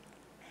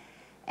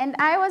 And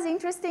I was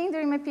interested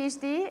during my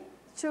PhD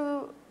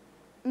to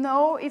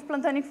know if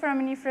planktonic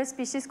foraminifera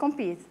species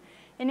compete.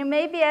 And you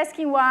may be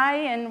asking why,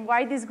 and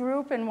why this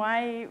group, and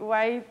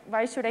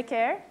why should I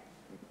care?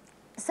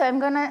 So I'm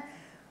going to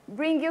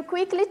bring you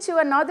quickly to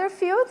another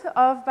field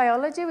of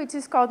biology, which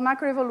is called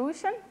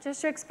macroevolution,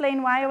 just to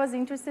explain why I was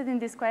interested in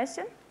this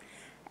question.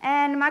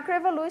 And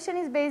macroevolution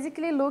is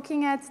basically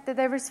looking at the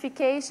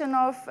diversification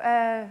of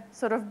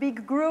sort of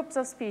big groups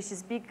of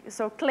species,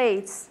 so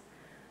clades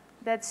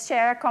that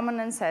share a common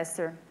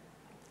ancestor.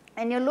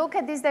 And you look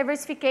at these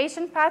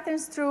diversification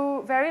patterns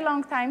through very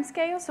long time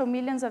scales, so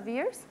millions of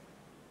years.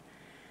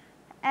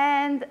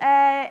 And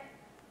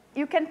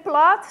you can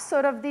plot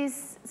sort of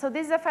this. So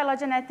this is a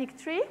phylogenetic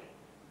tree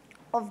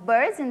of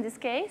birds in this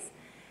case.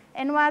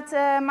 And what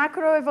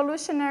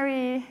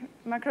macroevolutionary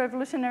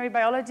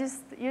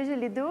biologists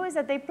usually do is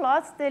that they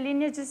plot the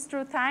lineages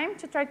through time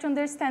to try to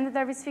understand the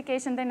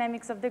diversification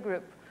dynamics of the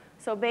group.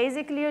 So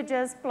basically, you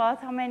just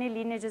plot how many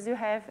lineages you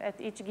have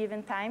at each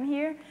given time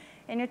here,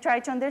 and you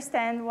try to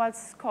understand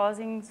what's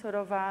causing sort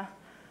of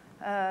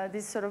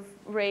this sort of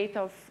rate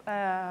of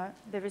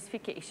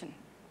diversification.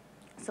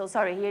 So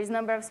sorry, here's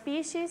number of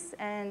species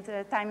and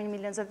time in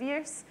millions of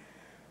years.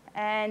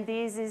 And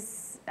this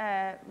is,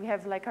 we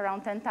have like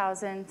around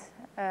 10,000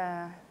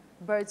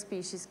 bird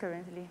species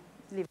currently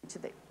living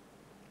today.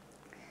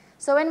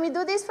 So when we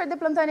do this for the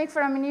planktonic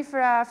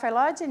foraminifera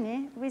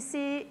phylogeny, we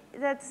see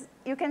that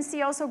you can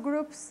see also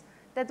groups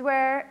that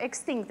were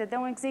extinct, that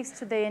don't exist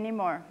today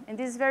anymore. And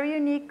this is very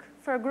unique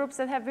for groups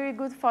that have very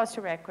good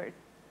fossil record.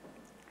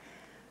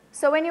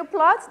 So when you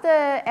plot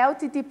the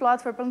LTT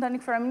plot for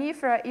planktonic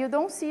foraminifera, you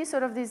don't see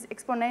sort of this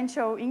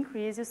exponential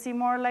increase. You see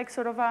more like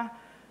sort of a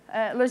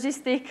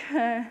logistic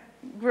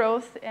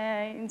growth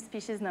in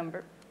species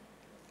number.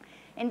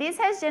 And this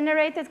has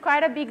generated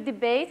quite a big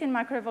debate in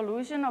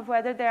macroevolution of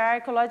whether there are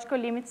ecological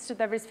limits to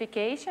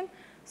diversification.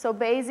 So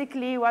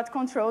basically, what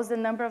controls the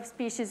number of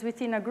species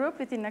within a group,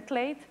 within a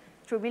clade,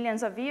 through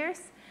billions of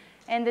years.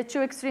 And the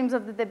two extremes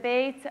of the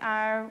debate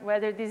are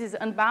whether this is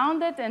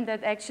unbounded and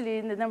that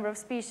actually the number of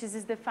species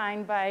is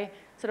defined by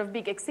sort of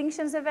big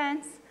extinctions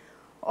events,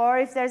 or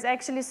if there's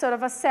actually sort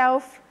of a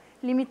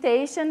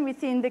self-limitation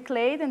within the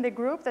clade and the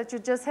group, that you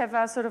just have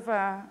a sort of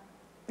a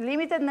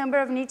limited number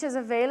of niches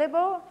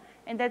available,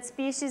 and that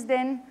species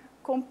then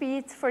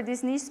compete for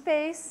this niche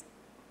space.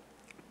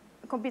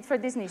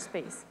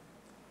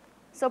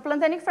 So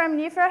planktonic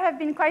foraminifera have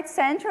been quite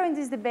central in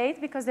this debate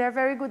because they're a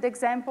very good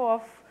example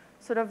of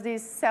sort of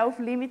this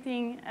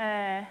self-limiting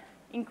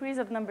increase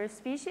of number of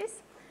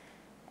species.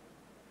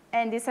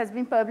 And this has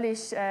been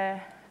published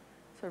sort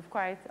of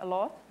quite a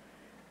lot.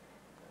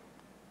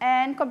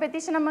 And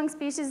competition among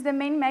species is the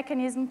main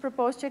mechanism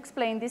proposed to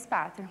explain this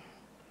pattern.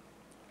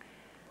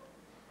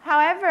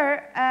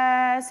 However,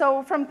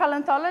 so from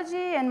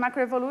paleontology and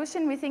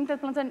macroevolution, we think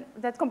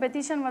that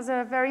competition was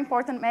a very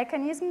important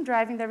mechanism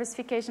driving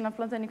diversification of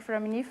planktonic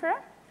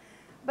foraminifera.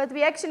 But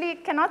we actually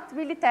cannot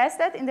really test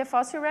that in the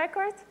fossil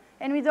record,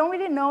 and we don't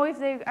really know if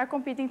they are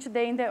competing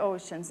today in the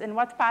oceans and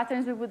what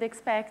patterns we would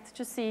expect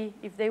to see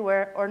if they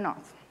were or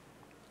not.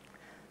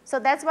 So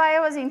that's why I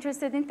was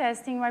interested in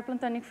testing why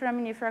planktonic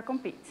foraminifera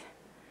compete.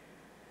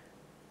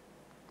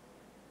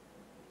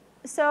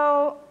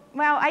 So,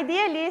 well,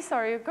 ideally,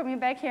 sorry, coming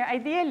back here,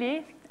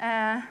 ideally,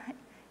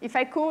 if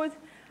I could,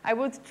 I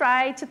would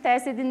try to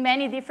test it in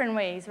many different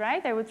ways,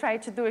 right? I would try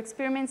to do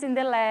experiments in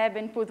the lab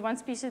and put one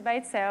species by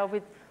itself,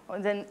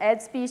 then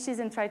add species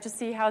and try to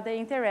see how they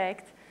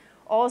interact.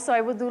 Also,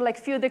 I would do like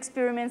field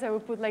experiments. I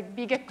would put like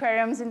big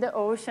aquariums in the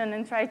ocean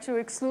and try to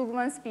exclude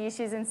one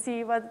species and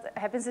see what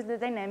happens with the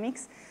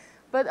dynamics.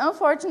 But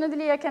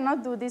unfortunately, I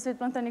cannot do this with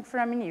planktonic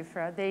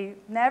foraminifera. They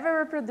never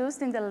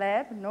reproduced in the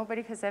lab.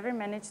 Nobody has ever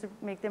managed to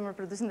make them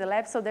reproduce in the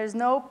lab. So there's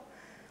no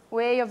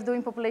way of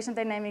doing population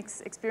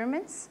dynamics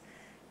experiments.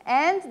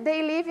 And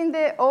they live in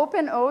the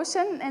open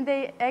ocean, and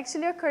they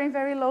actually occur in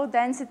very low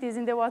densities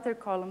in the water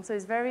column. So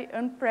it's very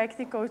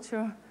unpractical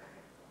to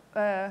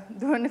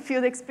do a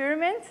field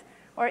experiment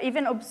or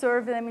even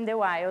observe them in the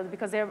wild,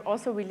 because they're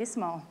also really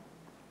small.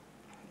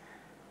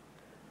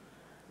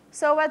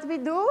 So what we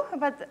do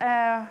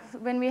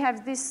when we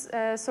have these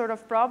sort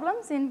of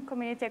problems in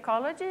community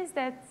ecology is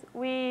that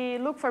we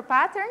look for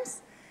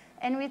patterns,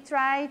 and we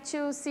try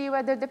to see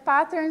whether the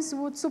patterns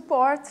would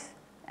support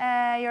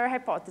your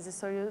hypothesis.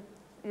 So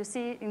you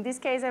see, in this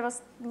case, I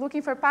was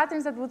looking for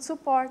patterns that would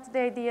support the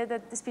idea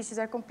that the species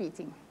are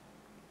competing.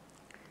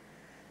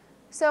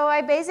 So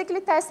I basically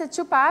tested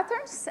two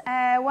patterns.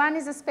 One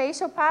is a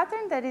spatial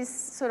pattern that is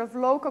sort of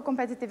local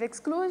competitive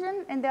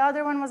exclusion, and the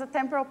other one was a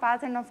temporal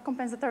pattern of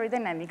compensatory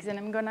dynamics, and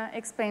I'm going to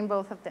explain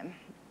both of them.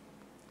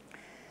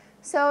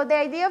 So the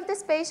idea of the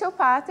spatial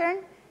pattern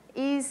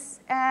is,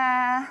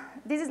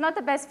 this is not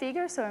the best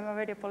figure, so I'm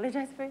already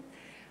apologizing for it,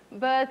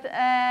 but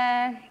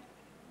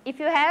if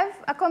you have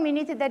a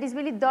community that is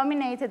really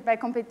dominated by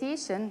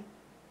competition,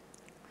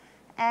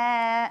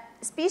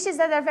 species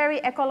that are very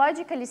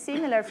ecologically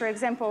similar, for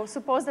example,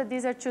 suppose that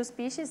these are two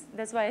species.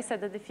 That's why I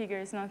said that the figure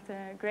is not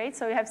great.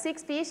 So you have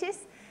 6 species,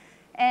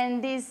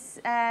 and these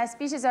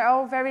species are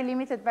all very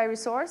limited by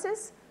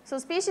resources. So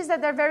species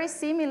that are very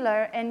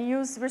similar and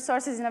use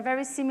resources in a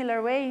very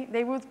similar way,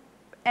 they would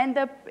end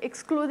up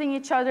excluding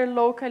each other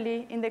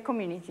locally in the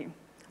community,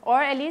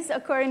 or at least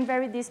occur in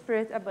very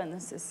disparate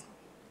abundances.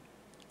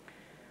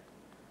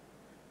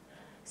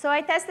 So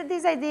I tested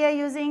this idea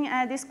using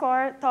this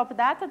core top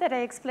data that I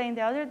explained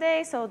the other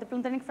day. So the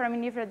planktonic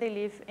foraminifera, they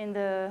live in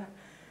the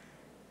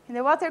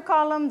water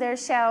column. Their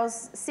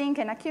shells sink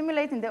and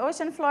accumulate in the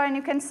ocean floor. And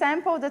you can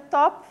sample the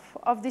top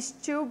of this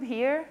tube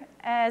here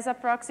as a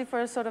proxy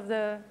for sort of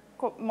the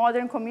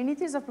modern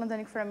communities of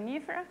planktonic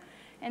foraminifera.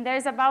 And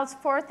there's about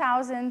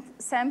 4,000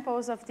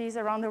 samples of these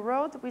around the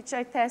world, which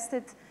I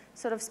tested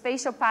sort of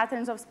spatial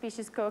patterns of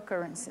species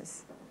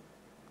co-occurrences.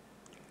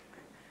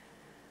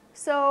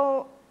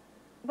 So,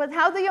 but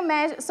how do you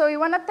measure? So you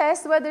want to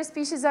test whether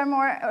species are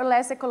more or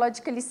less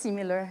ecologically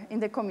similar in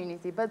the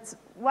community. But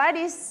what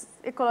is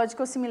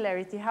ecological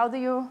similarity? How do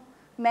you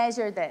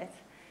measure that?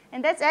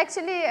 And that's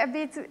actually a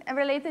bit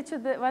related to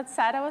what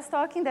Sara was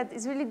talking, that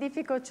it's really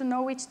difficult to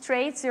know which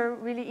traits you're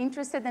really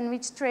interested in,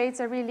 which traits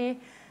are really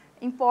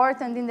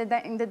important in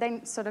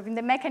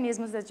the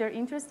mechanisms that you're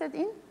interested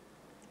in.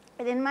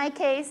 And in my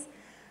case,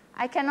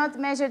 I cannot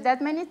measure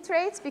that many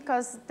traits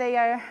because they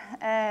are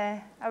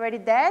already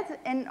dead,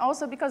 and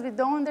also because we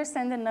don't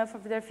understand enough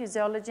of their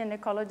physiology and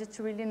ecology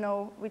to really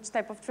know which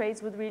type of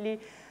traits would really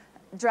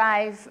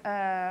drive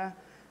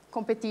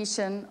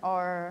competition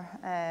or,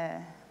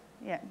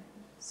 yeah,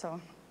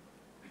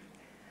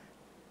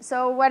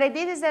 So what I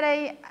did is that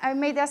I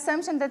made the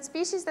assumption that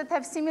species that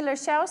have similar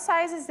shell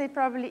sizes, they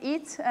probably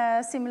eat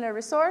similar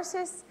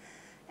resources,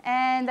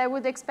 and I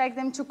would expect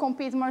them to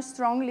compete more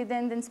strongly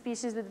than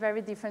species with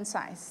very different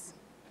sizes.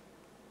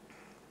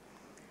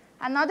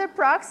 Another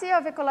proxy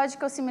of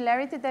ecological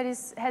similarity that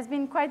has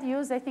been quite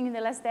used, I think, in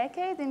the last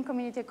decade in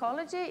community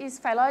ecology is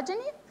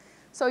phylogeny.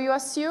 So you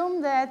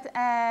assume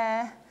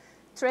that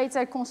traits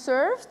are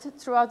conserved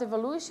throughout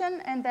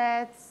evolution, and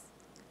that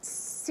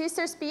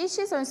sister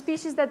species, or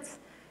species that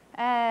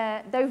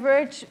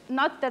diverge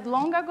not that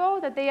long ago,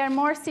 that they are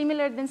more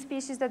similar than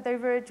species that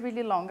diverge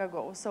really long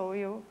ago.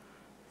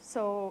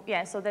 So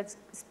that's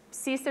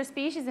sister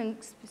species, and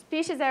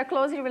species that are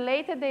closely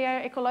related, they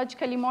are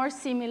ecologically more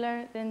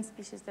similar than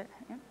species that,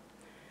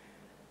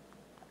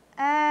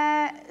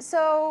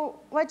 so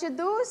what you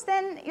do is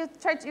then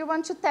you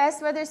want to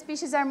test whether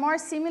species are more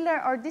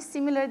similar or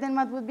dissimilar than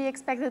what would be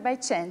expected by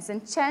chance.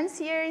 And chance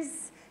here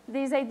is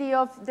this idea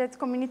of that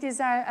communities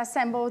are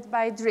assembled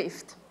by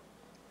drift.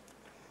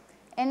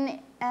 And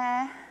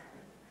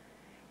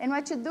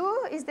what you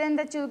do is then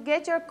that you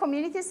get your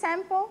community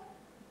sample,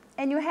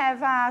 and you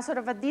have a, sort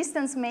of a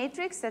distance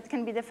matrix that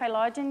can be the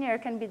phylogeny or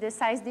can be the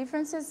size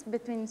differences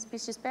between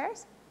species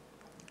pairs.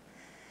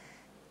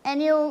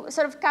 And you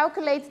sort of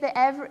calculate the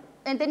average,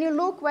 and then you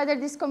look whether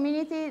this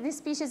community, these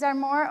species are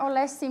more or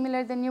less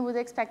similar than you would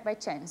expect by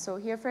chance. So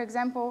here, for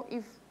example,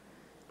 if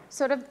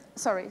sort of,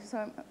 sorry,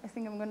 so I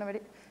think I'm going to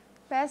already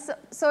pass.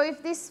 So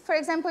if this, for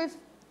example,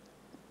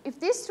 if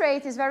this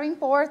trait is very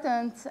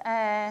important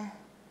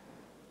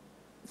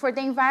for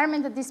the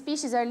environment that these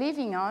species are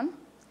living on,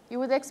 you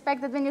would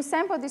expect that when you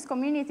sample this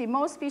community,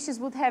 most species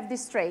would have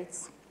these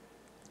traits.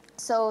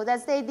 So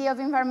that's the idea of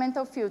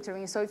environmental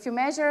filtering. So if you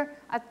measure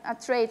a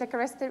trait, a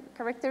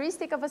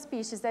characteristic of a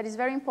species that is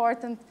very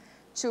important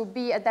to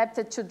be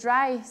adapted to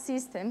dry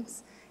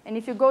systems, and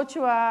if you go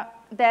to a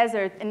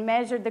desert and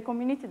measure the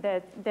community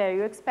there,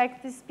 you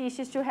expect this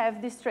species to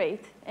have this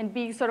trait and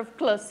be sort of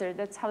clustered.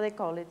 That's how they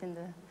call it in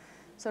the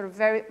sort of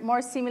very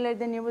more similar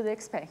than you would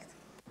expect.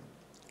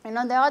 And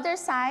on the other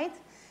side,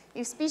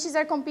 if species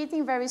are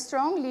competing very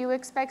strongly, you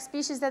expect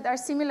species that are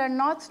similar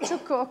not to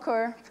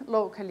co-occur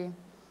locally.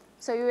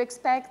 So you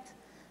expect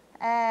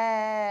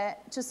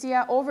to see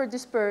an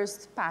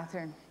over-dispersed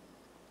pattern.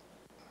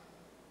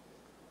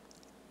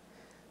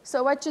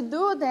 So what you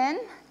do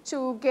then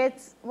to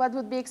get what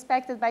would be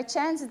expected by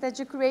chance is that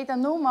you create a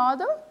new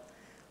model,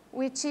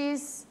 which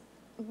is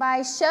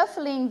by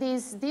shuffling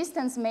this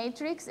distance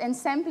matrix and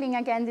sampling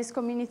again these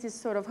communities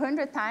sort of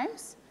 100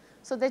 times,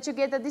 so that you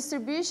get a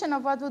distribution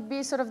of what would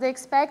be sort of the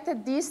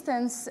expected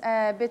distance,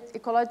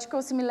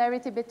 ecological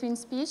similarity between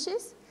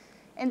species.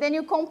 And then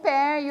you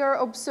compare your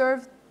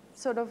observed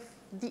sort of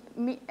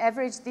the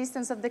average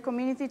distance of the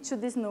community to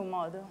this new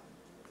model.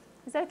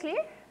 Is that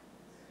clear?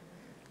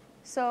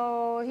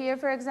 So here,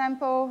 for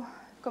example,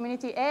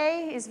 community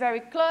A is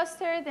very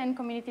clustered, and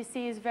community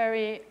C is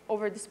very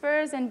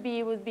over-dispersed, and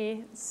B would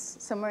be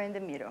somewhere in the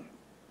middle.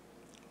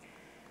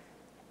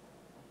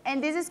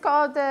 And this is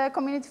called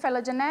community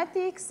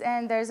phylogenetics,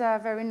 and there's a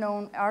very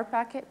known R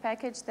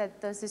package that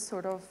does this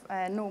sort of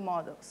new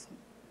models.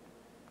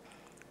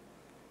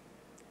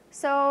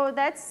 So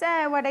that's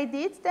what I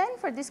did then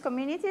for these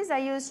communities. I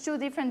used two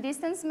different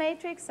distance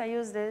matrices. I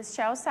used the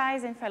shell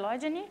size and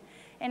phylogeny.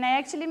 And I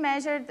actually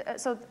measured,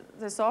 so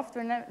the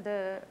software,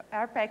 the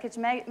R package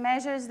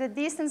measures the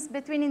distance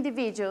between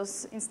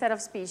individuals instead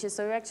of species.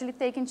 So you actually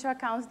take into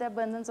account the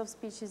abundance of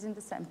species in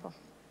the sample.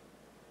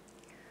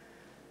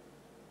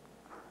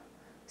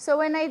 So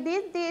when I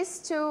did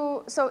this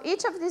so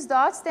each of these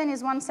dots then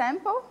is one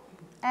sample.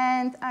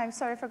 And I'm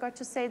sorry, I forgot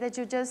to say that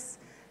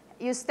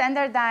you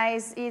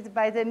standardize it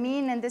by the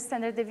mean and the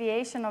standard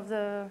deviation of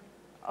the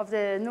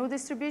new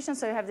distribution.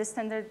 So you have the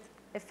standard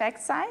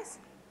effect size.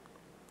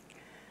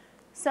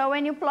 So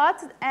when you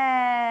plot,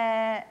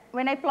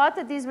 when I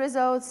plotted these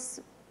results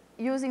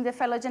using the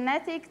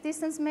phylogenetic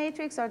distance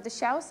matrix or the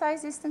shell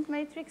size distance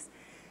matrix,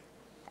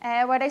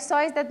 what I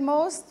saw is that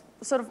most,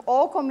 sort of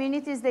all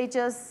communities, they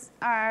just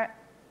are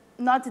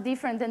not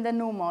different than the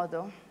new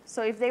model.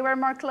 So if they were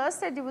more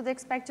clustered, you would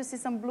expect to see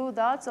some blue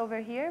dots over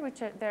here, which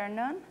there are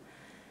none.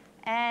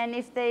 And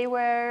if they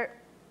were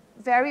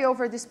very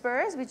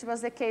over-dispersed, which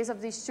was the case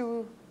of these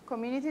two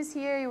communities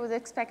here, you would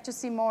expect to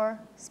see more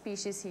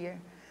species here.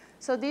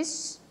 So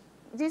this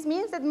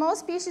means that most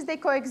species, they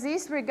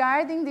coexist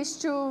regarding these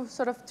two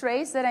sort of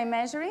traits that I'm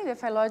measuring, the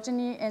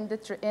phylogeny and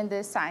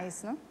the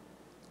size. No?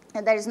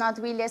 And there is not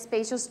really a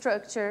spatial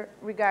structure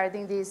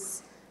regarding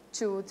these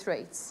two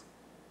traits.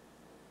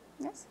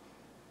 Yes?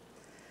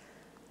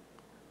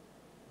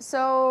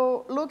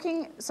 So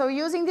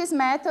using these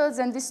methods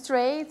and these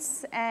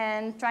traits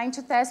and trying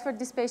to test for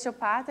the spatial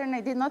pattern,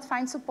 I did not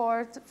find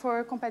support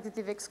for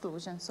competitive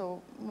exclusion.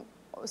 So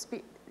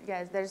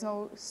yes, there's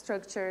no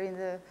structure in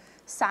the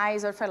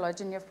size or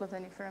phylogeny of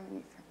Plantonic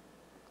foraminifera.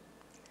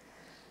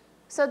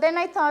 So then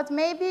I thought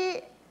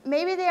maybe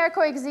they are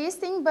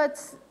coexisting, but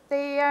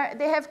they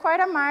have quite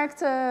a marked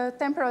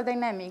temporal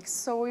dynamics.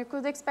 So you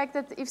could expect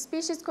that if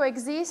species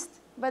coexist,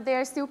 but they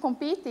are still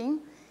competing,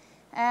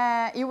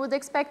 you would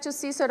expect to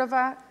see sort of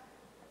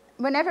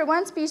whenever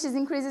one species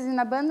increases in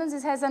abundance,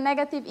 it has a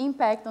negative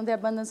impact on the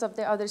abundance of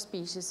the other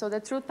species. So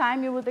that through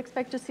time, you would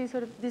expect to see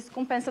sort of these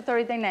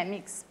compensatory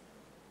dynamics.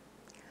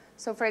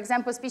 So for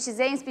example, species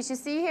A and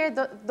species C here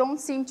don't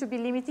seem to be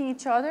limiting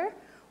each other,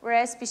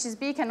 whereas species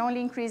B can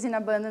only increase in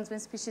abundance when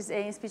species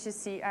A and species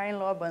C are in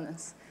low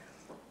abundance.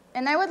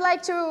 And I would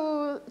like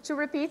to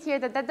repeat here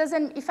that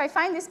doesn't, if I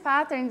find this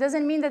pattern, it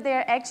doesn't mean that they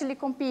are actually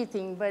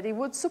competing, but it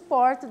would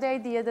support the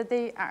idea that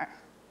they are.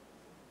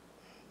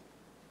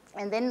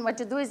 And then what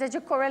you do is that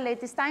you correlate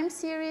this time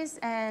series,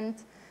 and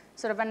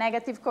sort of a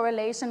negative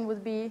correlation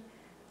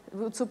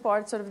would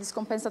support sort of this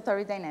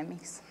compensatory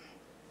dynamics.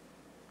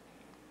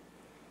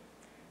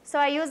 So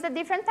I used a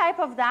different type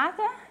of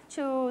data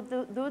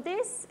to do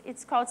this.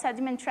 It's called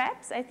sediment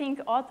traps. I think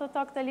Otto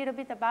talked a little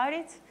bit about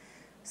it.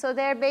 So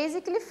they're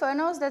basically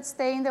funnels that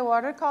stay in the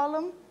water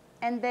column,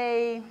 and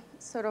they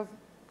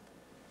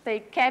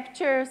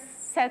capture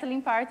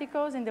settling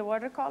particles in the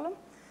water column.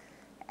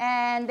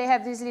 And they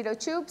have these little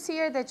tubes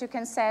here that you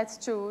can set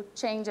to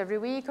change every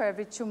week or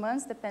every 2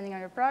 months, depending on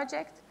your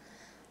project.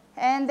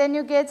 And then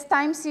you get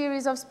time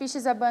series of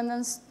species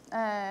abundance,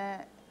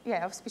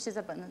 of species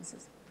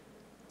abundances.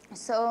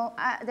 So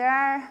there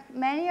are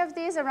many of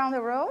these around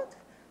the world,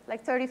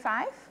 like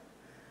 35.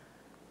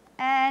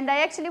 And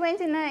I actually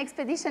went in an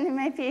expedition in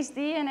my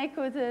PhD, and I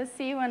could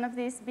see one of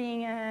these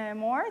being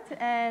moored.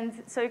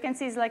 And so you can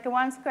see it's like a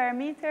 1 square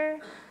meter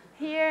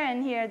here,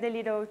 and here the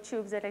little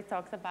tubes that I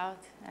talked about.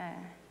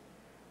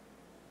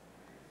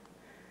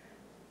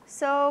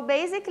 So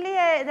basically,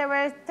 there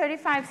were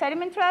 35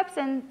 sediment traps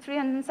and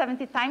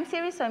 370 time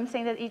series. So I'm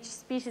saying that each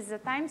species is a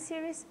time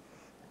series.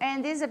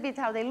 And this is a bit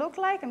how they look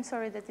like. I'm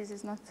sorry that this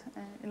is not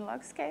in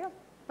log scale.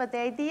 But the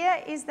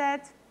idea is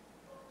that,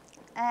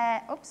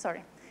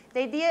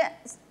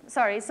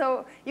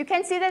 so you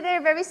can see that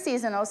they're very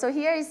seasonal. So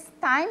here is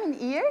time in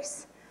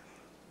years.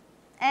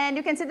 And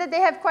you can see that they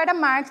have quite a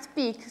marked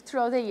peak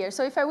throughout the year.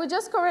 So if I would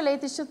just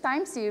correlate these 2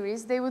 time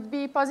series, they would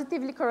be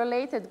positively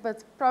correlated,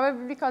 but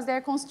probably because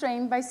they're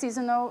constrained by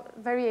seasonal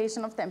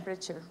variation of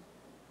temperature.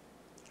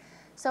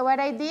 So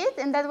what I did,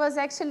 and that was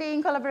actually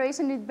in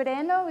collaboration with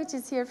Breno, which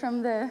is here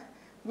from the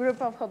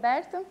group of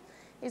Roberto,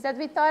 is that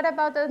we thought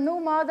about a new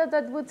model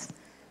that would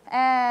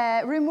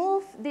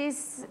remove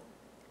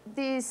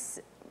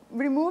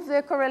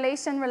the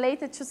correlation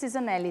related to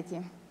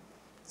seasonality.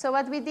 So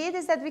what we did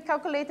is that we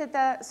calculated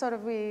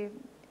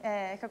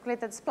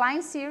calculated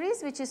spline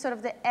series, which is sort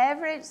of the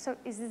average. So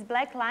is this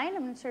black line?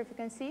 I'm not sure if you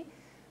can see,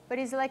 but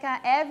it's like an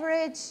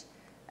average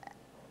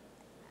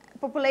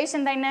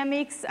population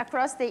dynamics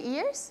across the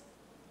years.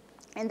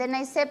 And then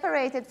I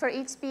separated for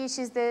each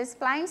species the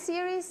spline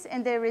series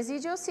and the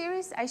residual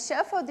series. I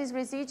shuffled these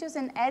residuals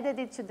and added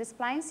it to the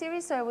spline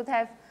series, so I would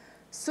have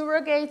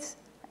surrogate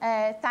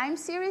time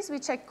series,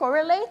 which I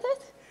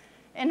correlated.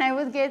 And I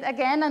would get,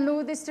 again, a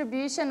new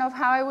distribution of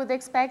how I would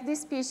expect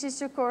these species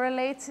to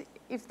correlate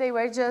if they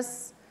were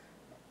just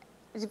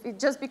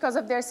because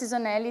of their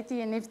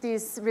seasonality and if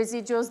these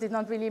residuals did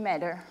not really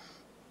matter.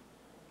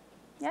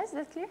 Yes, is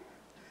that clear?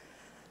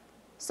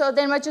 So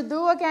then what you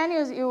do, again,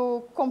 is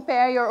you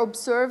compare your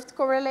observed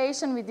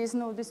correlation with this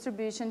new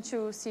distribution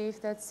to see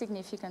if that's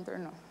significant or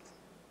not.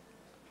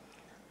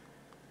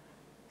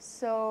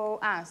 So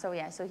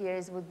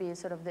here would be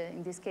sort of,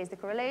 in this case, the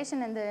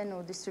correlation and the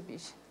new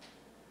distribution.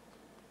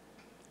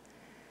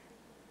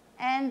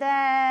 And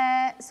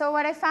so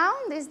what I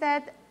found is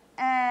that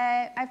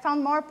I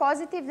found more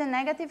positive than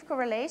negative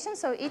correlation.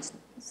 So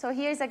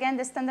here is, again,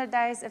 the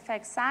standardized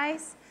effect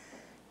size.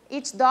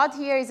 Each dot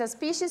here is a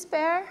species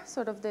pair,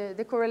 sort of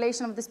the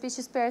correlation of the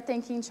species pair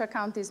taking into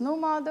account this new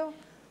model.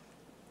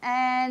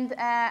 And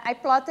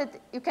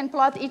you can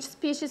plot each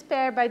species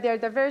pair by their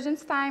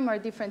divergence time or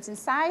difference in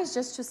size,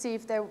 just to see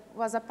if there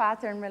was a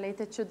pattern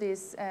related to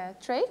these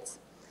traits.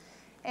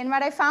 And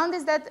what I found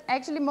is that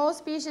actually most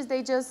species,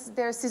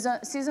 their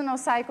seasonal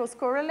cycles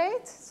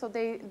correlate, so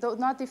they do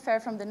not differ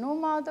from the new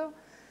model.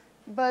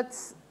 But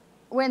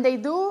when they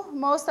do,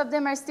 most of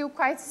them are still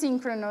quite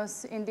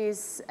synchronous in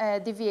these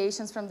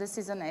deviations from the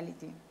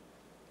seasonality.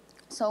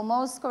 So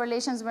most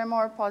correlations were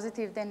more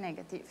positive than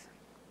negative.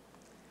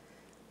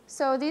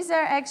 So these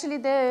are actually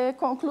the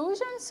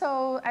conclusions.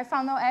 So I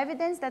found no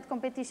evidence that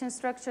competition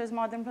structures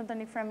modern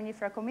planktonic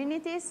foraminifera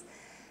communities.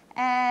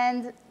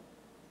 And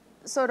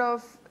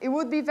it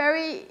would be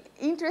very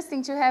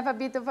interesting to have a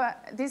bit of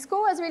this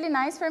school was really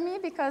nice for me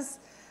because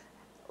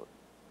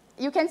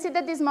you can see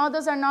that these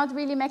models are not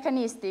really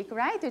mechanistic,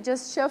 right? You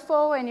just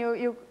shuffle and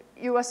you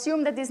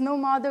assume that this new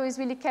model is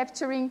really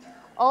capturing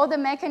all the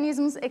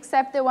mechanisms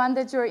except the one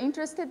that you're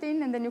interested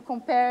in, and then you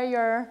compare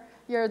your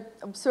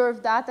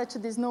observed data to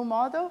this new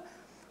model.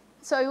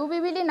 So it would be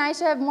really nice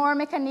to have more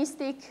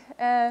mechanistic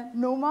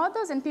new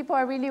models, and people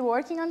are really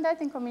working on that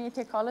in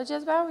community ecology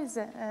as well. It's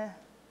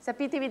a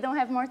pity we don't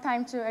have more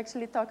time to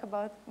actually talk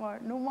about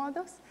more new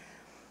models.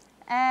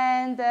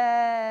 And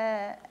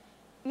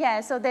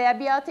so the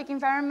abiotic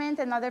environment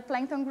and other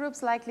plankton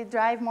groups likely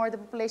drive more the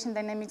population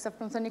dynamics of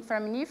planktonic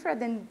foraminifera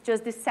than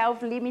just the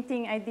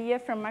self-limiting idea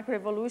from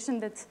macroevolution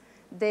that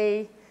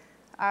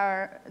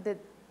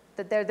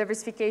their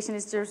diversification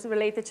is just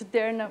related to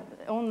their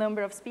own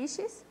number of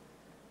species.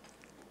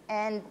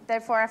 And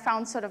therefore, I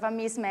found sort of a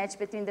mismatch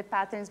between the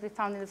patterns we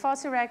found in the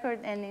fossil record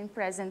and in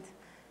present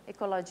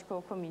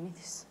ecological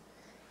communities.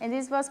 And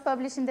this was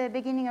published in the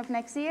beginning of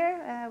next year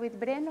with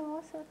Breno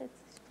also, that's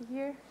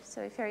here.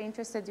 So if you're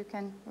interested, you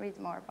can read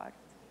more about it.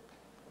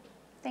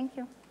 Thank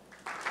you.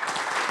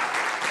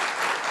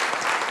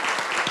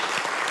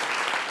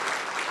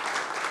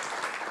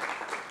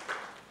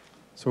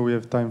 So we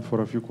have time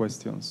for a few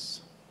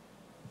questions.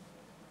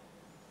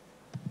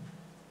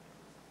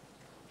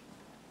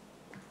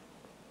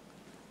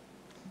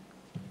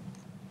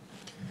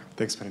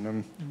 Thanks, Marina.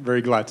 I'm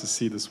very glad to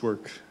see this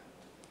work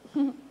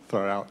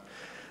thought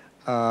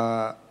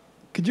out.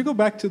 Could you go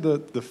back to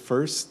the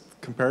first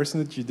comparison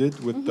that you did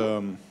with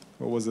the,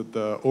 what was it,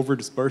 the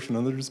over-dispersion,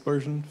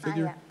 under-dispersion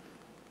figure?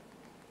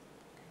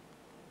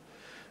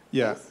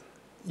 Yeah.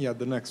 Yeah,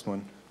 the next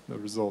one. the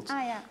results.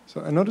 Ah, yeah.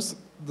 So I noticed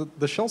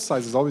the shell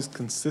size is always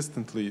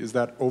consistently, is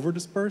that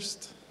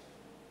over-dispersed?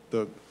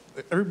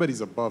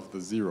 Everybody's above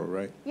the 0,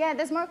 right? Yeah,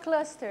 that's more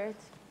clustered.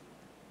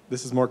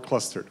 This is more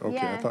clustered. Okay,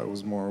 Yeah. I thought it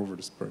was more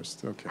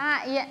over-dispersed. Okay.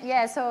 Ah,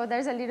 yeah, so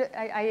there's a little,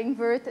 I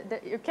invert,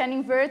 you can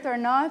invert or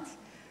not.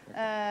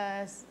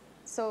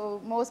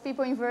 So most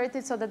people invert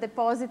it so that the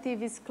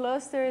positive is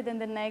clustered and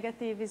the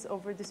negative is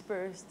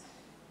over-dispersed.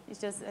 It's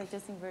just, I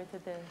just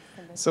inverted the.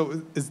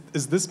 So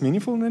is this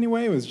meaningful in any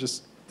way, or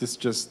is this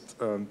just?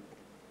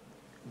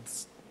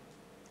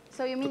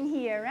 So you mean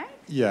here, right?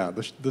 Yeah,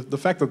 the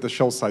fact that the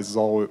shell size is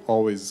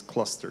always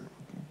clustered,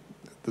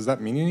 does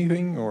that mean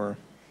anything, or?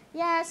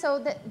 Yeah,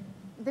 so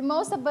the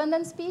most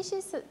abundant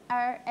species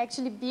are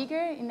actually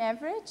bigger in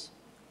average.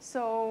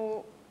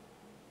 So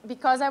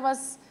because I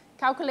was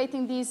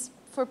calculating these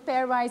for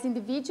pairwise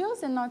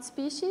individuals and not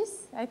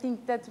species, I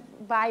think that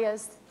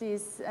biased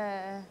this,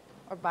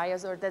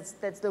 or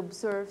that's the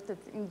observed that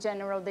in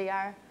general they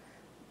are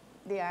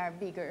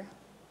bigger.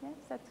 Yeah,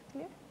 is that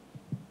clear?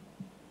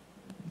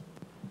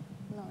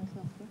 No, it's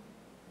not clear.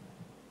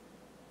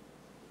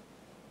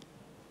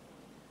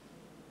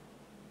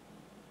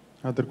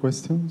 Other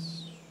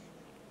questions?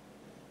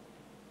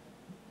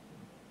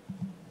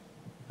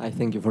 I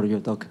thank you for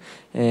your talk.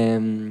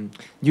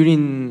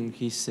 During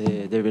his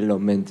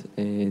development,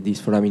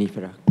 this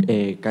foraminifera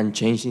can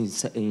change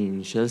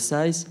in shell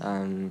size,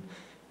 and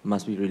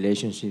must be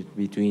relationship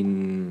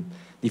between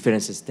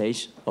different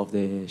stages of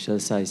the shell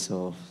size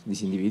of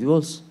these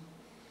individuals.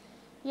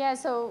 Yeah,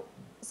 so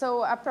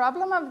a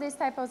problem of this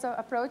type of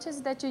approach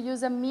is that you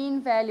use a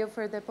mean value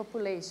for the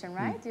population,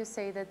 right? You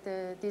say that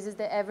this is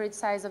the average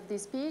size of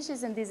this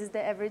species, and this is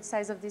the average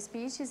size of this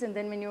species, and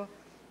then when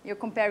you're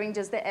comparing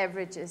just the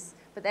averages.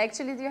 But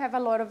actually, you have a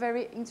lot of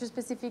very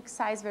interspecific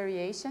size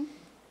variation,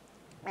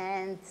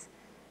 and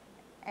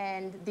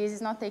this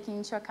is not taken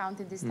into account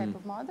in this type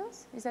of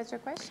models. Is that your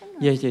question?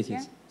 Yes.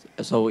 Yeah?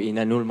 So in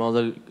a null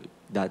model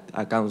that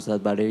accounts that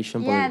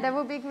variation. Yeah, that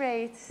would be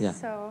great. Yeah.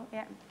 So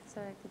yeah,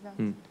 so I did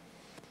not.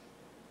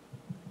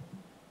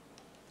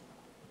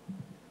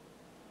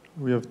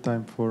 We have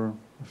time for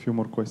a few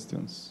more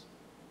questions.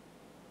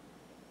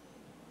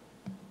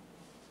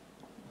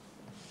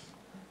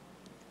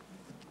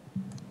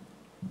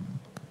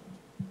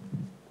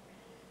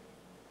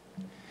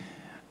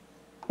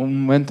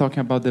 When talking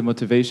about the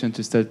motivation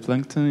to study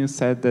plankton, you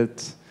said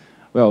that,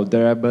 well,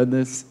 their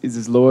abundance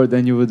is lower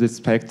than you would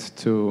expect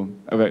to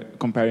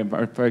compare,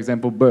 for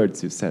example,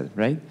 birds, you said,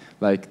 right?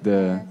 Like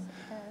the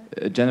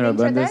general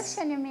abundance.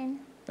 In the introduction, you mean?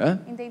 Huh?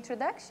 In the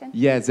introduction?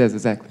 Yes,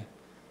 exactly.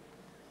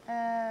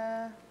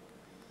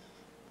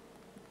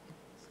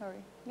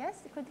 Sorry.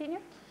 Yes, continue.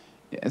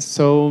 Yes,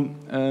 so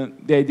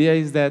the idea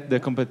is that the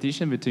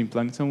competition between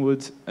plankton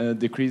would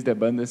decrease the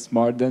abundance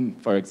more than,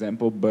 for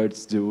example,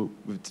 birds do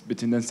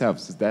between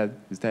themselves. Is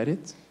that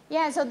it?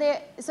 Yeah,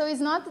 so it's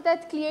not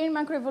that clear in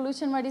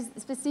macroevolution what is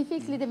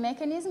specifically the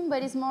mechanism,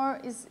 but it's more,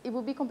 it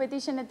will be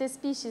competition at the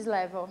species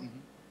level.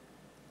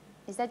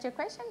 Is that your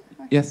question?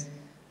 Yes.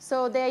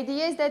 So the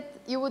idea is that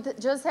you would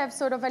just have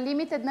sort of a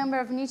limited number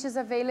of niches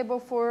available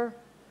for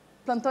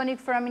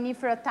planktonic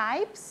foraminifera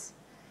types,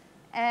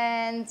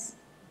 and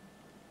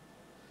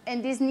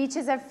these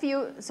niches are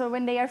few, so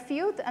when they are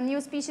filled, a new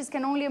species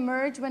can only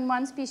emerge when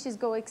one species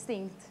go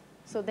extinct.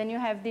 So then you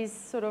have this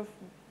sort of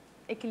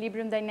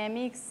equilibrium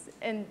dynamics,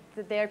 and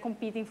they are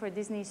competing for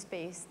this niche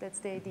space. That's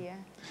the idea.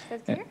 Is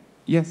that clear?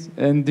 Yes,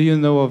 and do you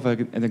know of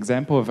an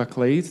example of a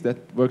clade that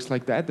works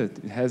like that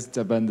has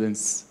the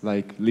abundance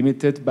like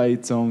limited by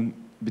its own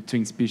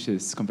between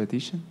species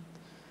competition?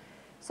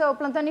 So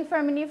planktonic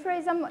foraminifera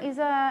is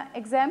an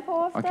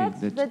example of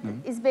that, but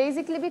it's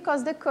basically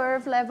because the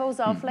curve levels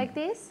off like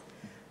this.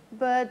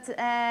 But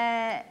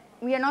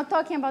we are not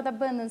talking about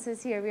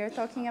abundances here. We are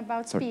talking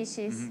about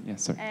species.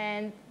 Yes, sorry.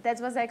 And that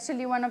was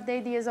actually one of the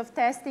ideas of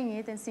testing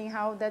it and seeing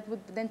how that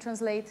would then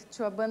translate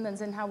to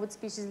abundance, and how would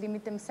species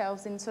limit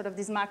themselves in sort of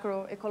this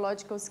macro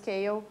ecological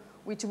scale,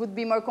 which would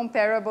be more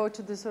comparable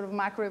to the sort of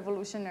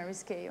macroevolutionary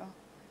scale,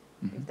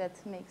 if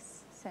that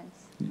makes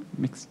sense.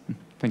 Makes.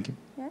 Thank you.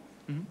 Yeah?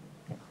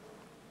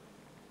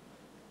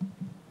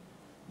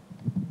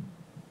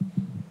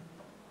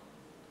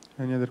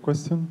 Any other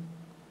question?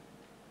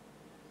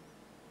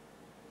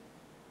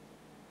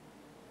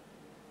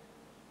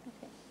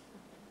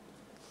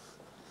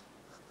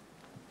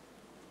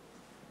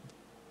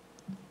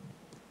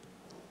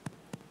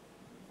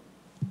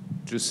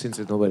 Just since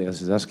nobody else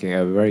is asking, I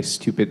have a very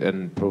stupid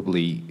and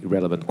probably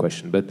irrelevant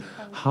question. But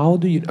how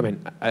do you, I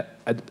mean, I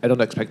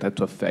don't expect that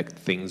to affect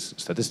things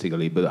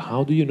statistically, but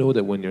how do you know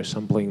that when you're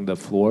sampling the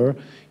floor,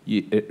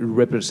 it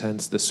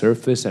represents the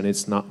surface and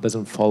it's not,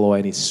 doesn't follow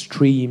any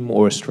stream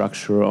or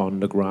structure on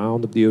the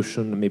ground of the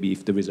ocean? Maybe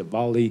if there is a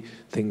valley,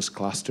 things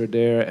cluster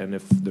there, and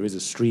if there is a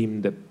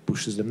stream that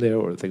pushes them there,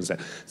 or things that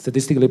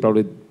statistically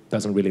probably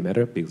doesn't really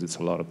matter because it's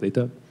a lot of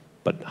data.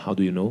 But how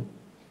do you know?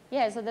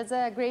 Yeah, so that's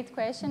a great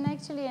question,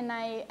 actually, and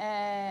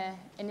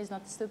and it's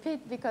not stupid,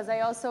 because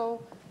I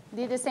also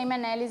did the same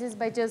analysis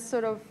by just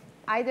sort of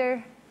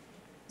either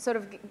sort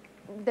of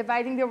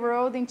dividing the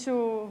world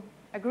into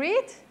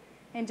agreed,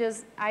 and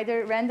just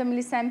either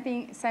randomly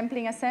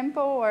sampling a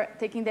sample or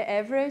taking the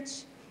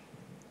average,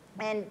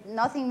 and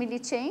nothing really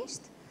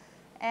changed.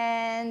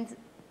 And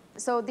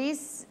so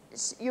this,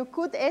 you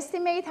could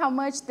estimate how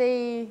much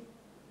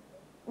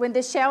when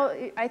the shell,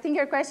 I think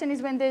your question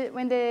is when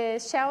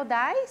the shell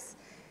dies,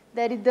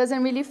 that it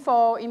doesn't really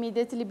fall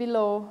immediately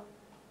below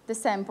the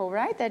sample,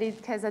 right? That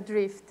it has a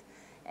drift.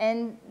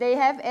 And they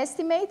have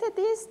estimated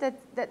this,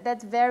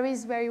 that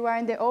varies where you are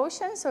in the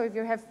ocean. So if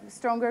you have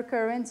stronger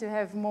currents, you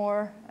have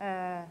more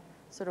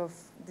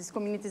these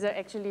communities are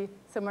actually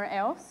somewhere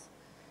else.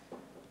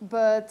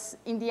 But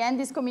in the end,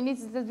 these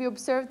communities that we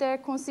observe, they're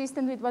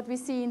consistent with what we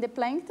see in the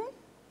plankton.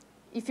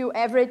 If you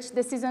average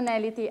the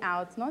seasonality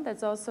out, no?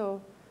 That's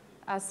also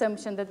an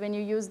assumption that when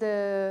you use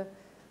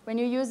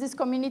these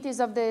communities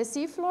of the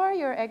seafloor,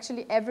 you're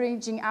actually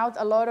averaging out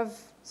a lot of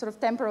sort of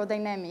temporal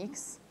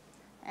dynamics.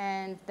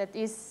 And that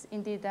is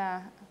indeed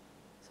a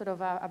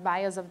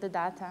bias of the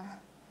data.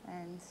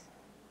 And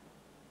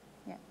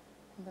yeah,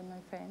 I don't know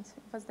if I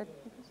answered. Was that?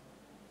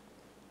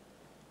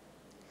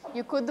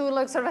 You could do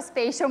like sort of a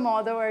spatial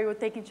model where you would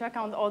take into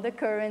account all the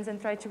currents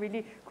and try to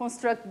really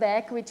construct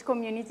back which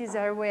communities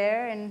are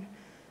where, and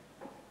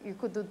you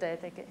could do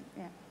that.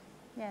 Yeah,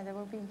 yeah, that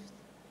would be interesting.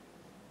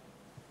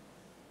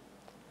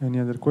 Any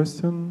other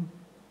question?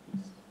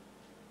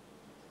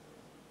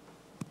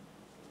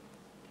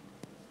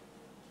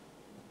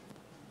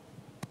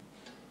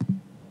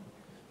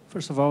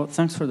 First of all,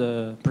 thanks for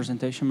the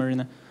presentation,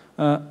 Marina.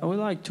 I would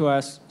like to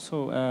ask,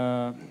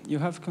 so you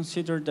have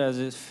considered as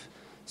if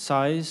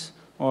size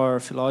or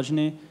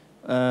phylogeny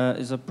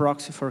is a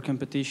proxy for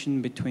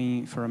competition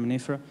between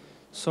foraminifera.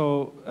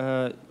 So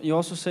you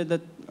also said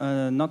that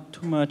not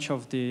too much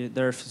of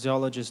their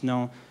physiology is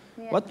known.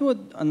 Yeah. What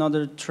would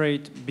another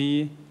trait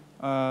be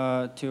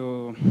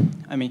to,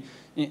 I mean,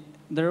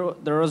 there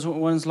was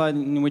one slide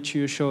in which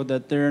you showed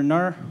that they're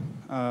nor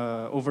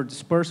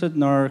over-dispersed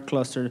nor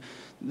clustered.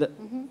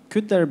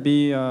 Could there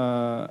be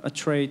a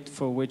trait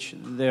for which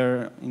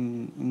they're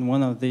in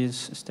one of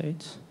these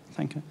states?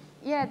 Thank you.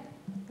 Yeah,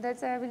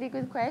 that's a really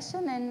good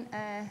question.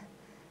 And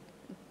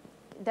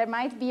there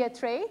might be a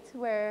trait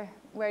where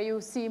you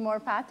see more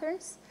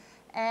patterns.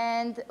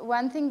 And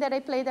one thing that I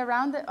played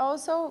around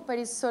also, but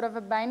it's sort of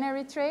a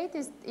binary trait,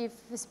 is if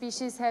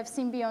species have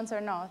symbionts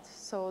or not.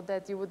 So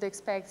that you would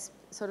expect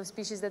sort of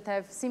species that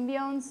have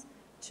symbionts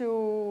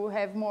to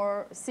have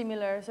more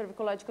similar sort of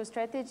ecological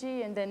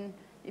strategy, and then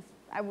if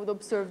I would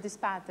observe these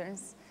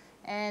patterns.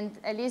 And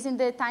at least in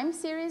the time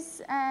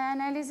series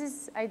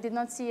analysis, I did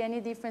not see any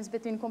difference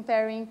between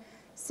comparing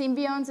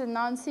symbionts and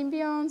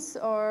non-symbionts,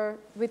 or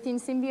within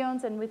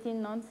symbionts and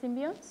within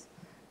non-symbionts.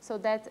 So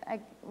that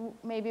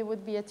maybe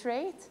would be a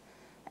trait.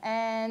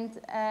 And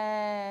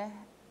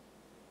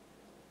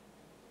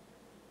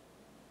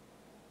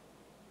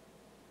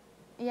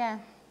yeah,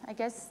 I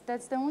guess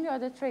that's the only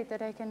other trait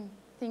that I can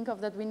think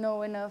of that we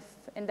know enough,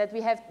 and that we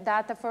have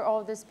data for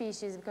all the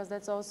species, because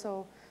that's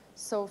also,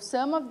 so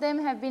some of them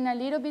have been a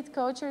little bit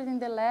cultured in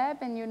the lab,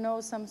 and you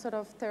know some sort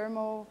of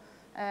thermal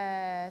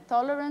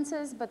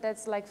tolerances, but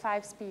that's like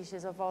 5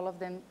 species of all of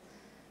them.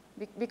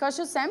 Because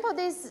you sample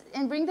these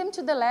and bring them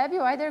to the lab,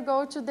 you either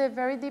go to the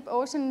very deep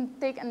ocean,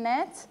 take a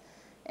net,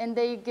 and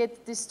they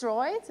get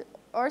destroyed,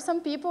 or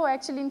some people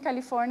actually in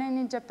California and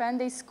in Japan,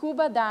 they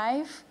scuba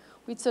dive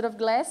with sort of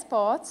glass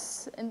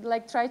pots and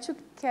like try to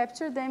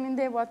capture them in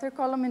the water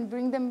column and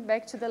bring them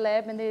back to the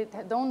lab, and they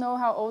don't know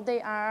how old they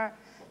are.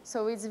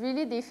 So it's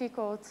really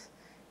difficult,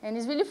 and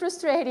it's really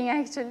frustrating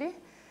actually.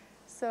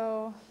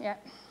 So yeah.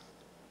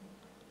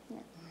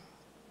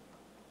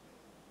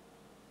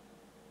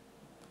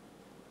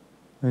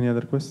 Any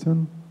other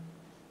question?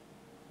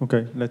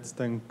 Okay, let's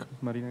thank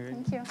Marina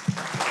again. Thank you.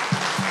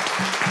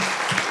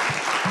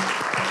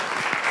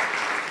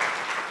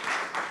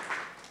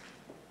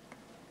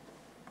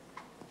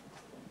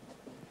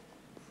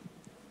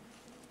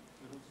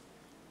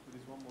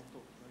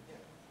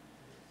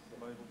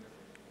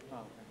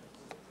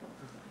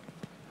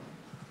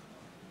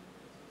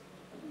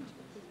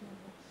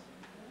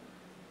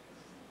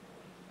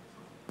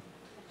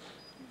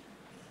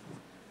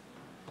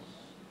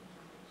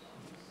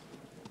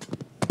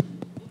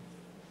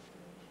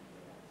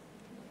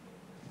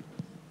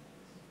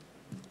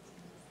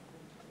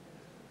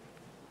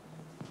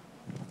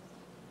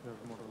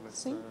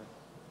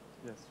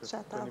 Yes,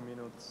 just 20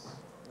 minutes.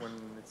 When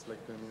it's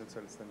like 20 minutes,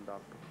 I'll stand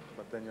up.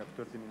 But then you have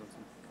 30 minutes.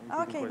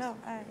 Okay, no,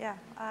 yeah,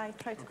 I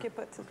try to keep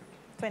it to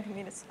 20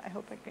 minutes. I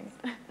hope I can.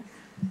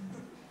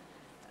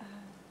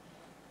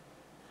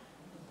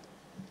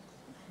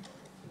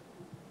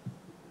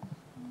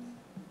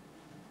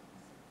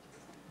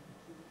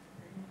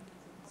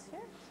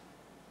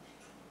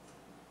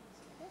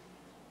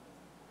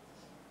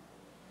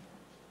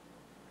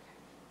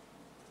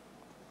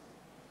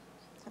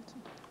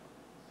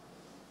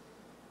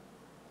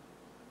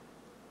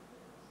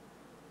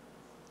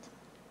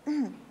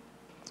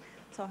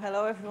 So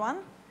hello, everyone.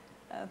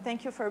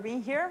 Thank you for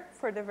being here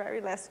for the very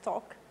last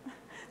talk.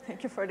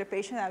 Thank you for the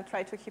patience. I'll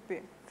try to keep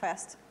it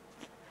fast.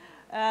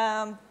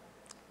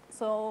 So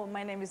So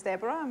my name is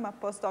Débora. I'm a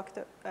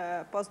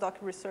postdoc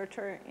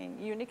researcher in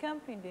Unicamp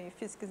in the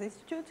Physics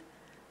Institute.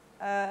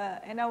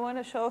 And I want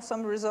to show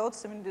some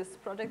results in this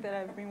project that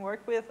I've been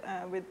working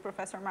with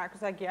Professor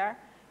Marcos Aguiar.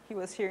 He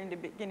was here in the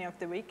beginning of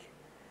the week.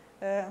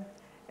 I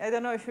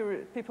don't know if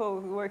people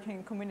working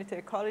in community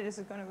ecology is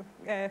going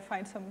to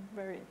find some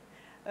very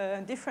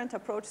different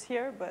approaches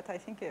here, but I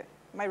think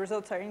my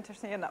results are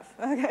interesting enough.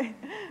 Okay.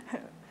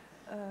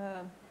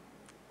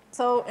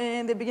 So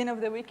in the beginning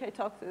of the week, I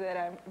talked that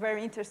I'm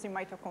very interested in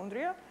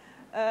mitochondria.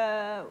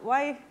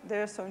 Why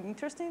they're so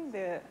interesting?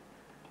 They're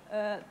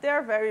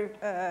very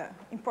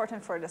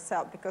important for the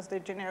cell because they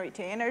generate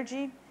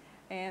energy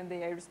and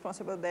they are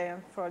responsible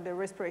then for the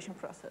respiration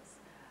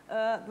process.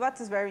 What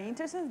is very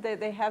interesting is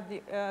that they have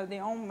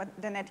their own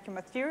genetic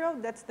material.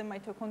 That's the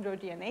mitochondrial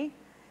DNA.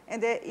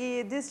 And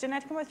this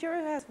genetic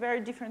material has very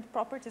different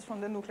properties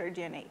from the nuclear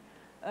DNA.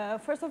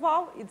 First of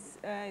all, it's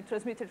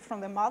transmitted from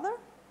the mother.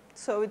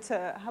 So it's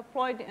a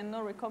haploid and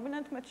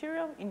non-recombinant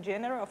material. In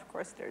general, of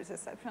course, there's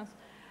exceptions.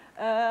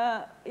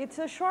 It's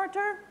a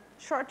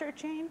shorter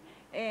chain,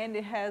 and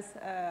it has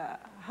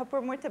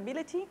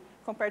hypermutability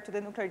compared to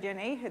the nuclear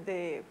DNA.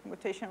 The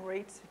mutation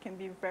rates can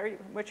be very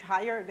much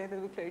higher than the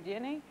nuclear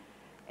DNA.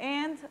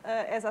 And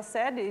as I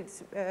said,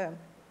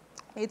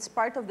 it's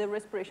part of the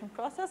respiration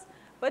process.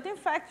 But in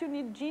fact, you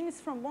need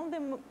genes from both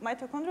the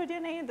mitochondrial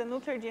DNA and the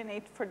nuclear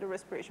DNA for the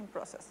respiration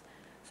process.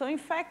 So in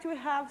fact, we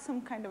have some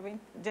kind of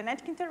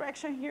genetic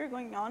interaction here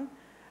going on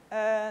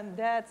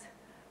that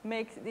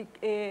makes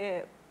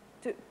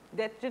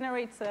that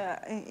generates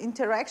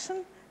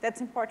interaction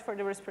that's important for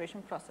the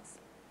respiration process.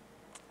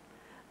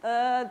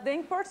 The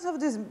importance of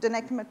this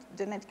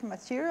genetic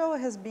material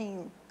has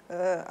been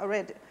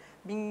already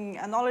being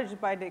acknowledged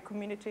by the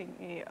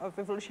community of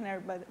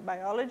evolutionary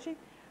biology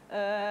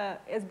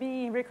as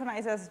being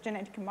recognized as a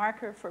genetic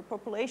marker for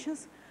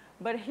populations.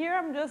 But here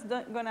I'm just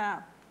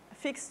gonna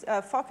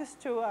focus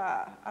to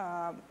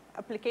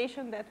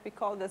application that we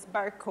call as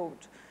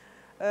barcode.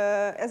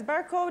 As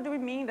barcode, we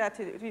mean that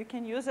you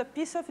can use a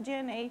piece of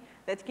DNA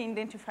that can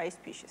identify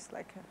species,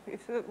 like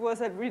if it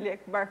was a really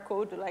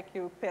barcode like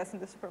you pass in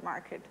the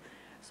supermarket.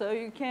 So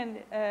you can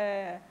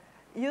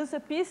use a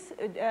piece,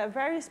 a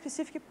very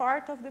specific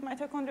part of the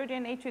mitochondrial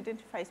DNA to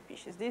identify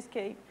species. This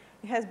case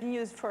has been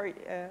used for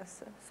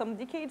some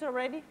decades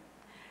already,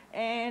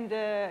 and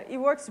it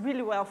works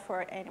really well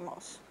for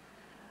animals.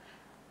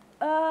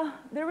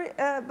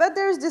 But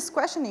there's this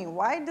questioning,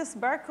 why this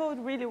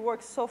barcode really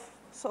works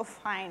so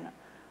fine?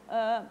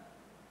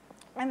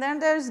 And then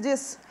there's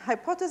this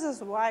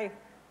hypothesis why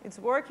it's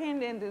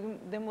working, and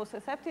the most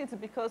accepted is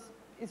because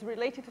it's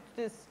related to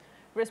this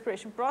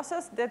respiration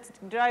process that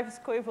drives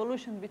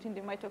coevolution between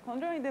the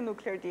mitochondria and the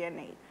nuclear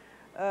DNA.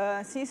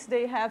 Since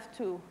they have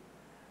to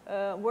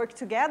work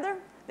together,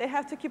 they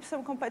have to keep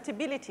some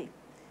compatibility.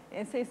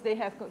 And since they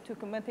have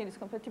to maintain this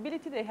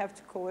compatibility, they have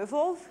to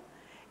co-evolve.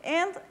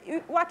 And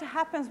what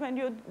happens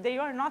when they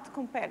are not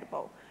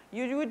compatible?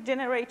 You would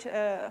generate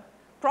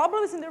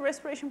problems in the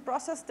respiration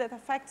process that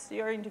affects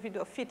your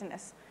individual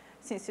fitness,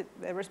 since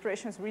the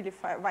respiration is really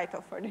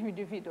vital for the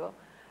individual.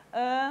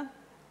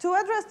 To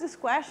address this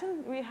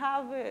question, we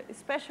have a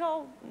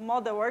special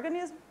model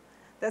organism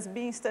that's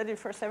being studied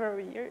for several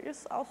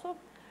years also.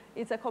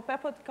 It's a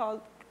copepod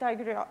called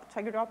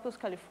Tigreopus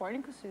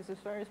californicus. It's a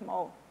very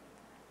small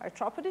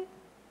arthropody.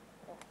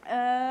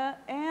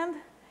 And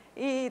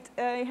it's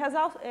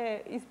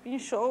been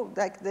shown,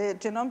 like the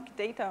genomic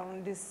data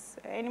on this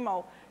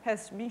animal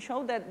has been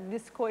shown that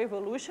this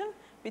coevolution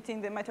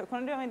between the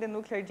mitochondria and the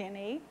nuclear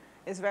DNA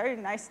is very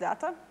nice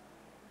data.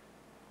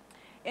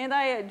 And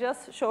I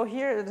just show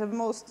here the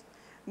most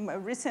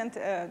recent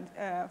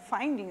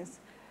findings.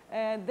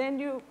 Then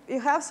you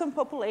have some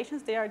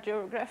populations, they are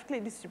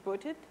geographically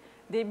distributed.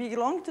 They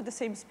belong to the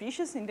same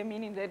species in the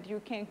meaning that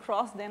you can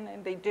cross them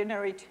and they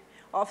generate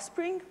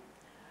offspring.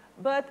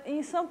 But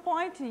in some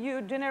point,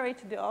 you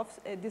generate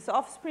these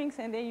offsprings,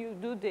 and then you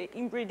do the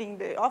inbreeding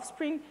the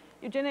offspring.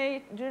 You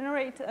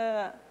generate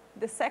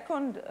the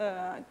second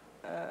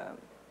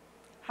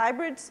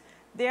hybrids.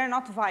 They are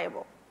not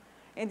viable.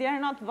 And they are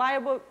not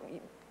viable,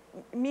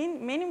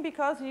 meaning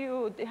because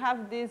you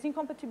have this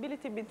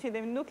incompatibility between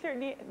the nuclear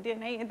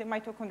DNA and the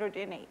mitochondrial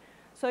DNA.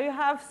 So you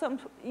have some,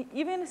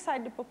 even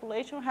inside the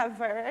population, you have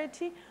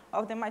variety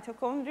of the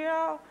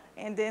mitochondrial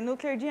and the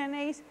nuclear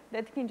DNAs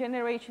that can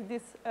generate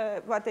this,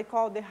 what they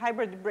call the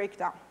hybrid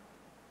breakdown.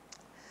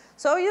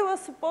 So you will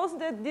suppose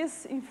that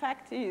this, in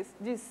fact,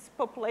 these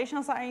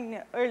populations are in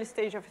the early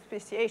stage of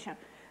speciation.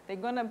 They're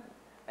gonna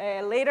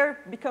later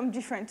become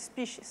different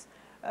species.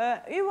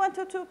 We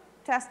wanted to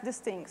test this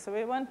thing. So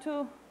we want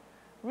to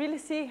really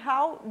see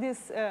how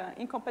these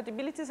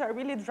incompatibilities are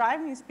really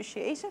driving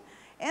speciation,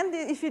 and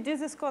if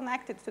this is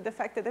connected to the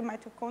fact that the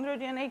mitochondrial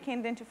DNA can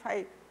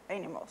identify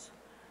animals,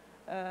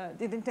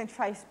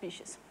 identify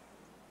species.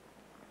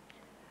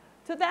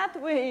 To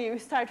that, we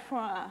start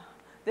from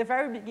the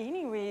very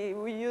beginning.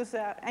 We use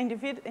an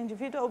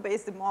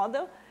individual-based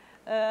model.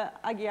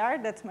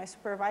 Aguiar, that's my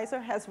supervisor,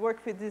 has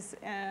worked with this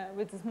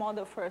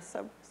model for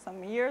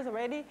some years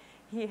already.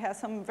 He has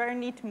some very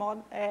neat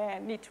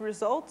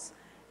results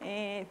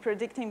in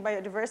predicting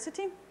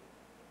biodiversity.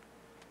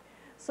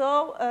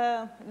 So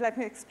let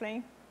me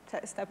explain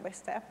step by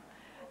step.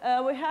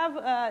 We have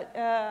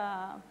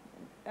a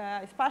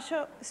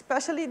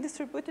spatially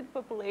distributed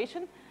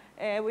population.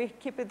 We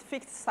keep it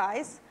fixed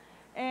size.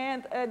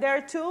 And there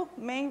are two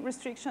main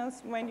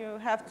restrictions when you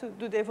have to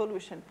do the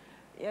evolution.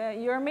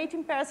 Your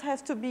mating pairs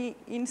have to be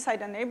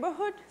inside a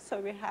neighborhood, so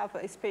we have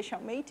a spatial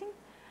mating.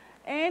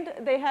 And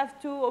they have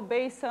to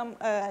obey some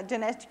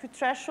genetic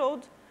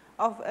threshold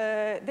of,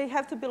 they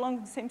have to belong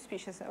to the same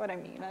species, what I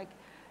mean. Like,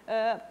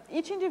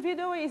 each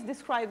individual is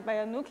described by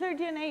a nuclear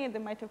DNA and the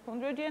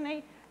mitochondrial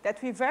DNA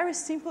that we very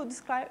simply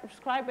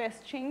describe as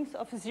chains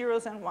of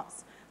zeros and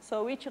ones.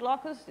 So each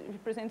locus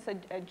represents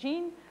a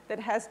gene that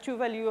has two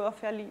values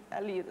of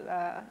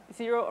allele,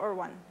 0 or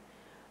 1.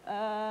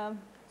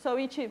 So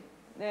each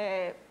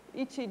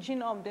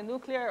genome, the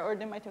nuclear or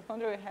the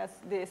mitochondrial, has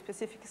the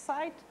specific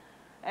size,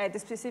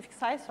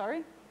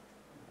 sorry.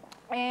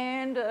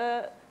 And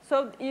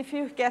so if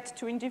you get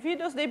two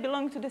individuals, they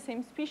belong to the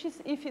same species.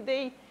 If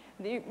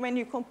when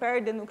you compare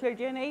the nuclear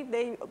DNA,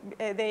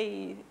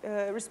 they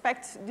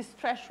respect this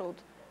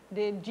threshold,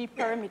 the G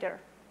parameter.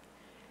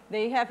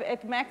 They have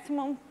at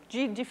maximum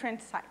G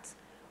different sites.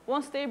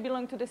 Once they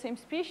belong to the same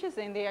species,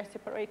 and they are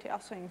separated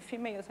also in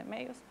females and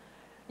males,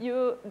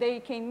 they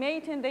can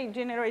mate and they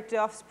generate the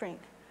offspring.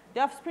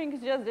 The offspring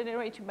is just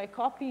generated by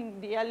copying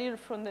the allele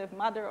from the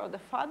mother or the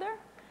father.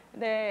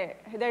 There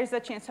is a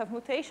chance of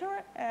mutation,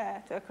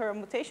 to occur a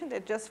mutation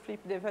that just flip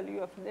the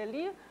value of the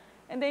allele,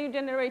 and then you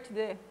generate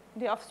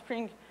the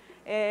offspring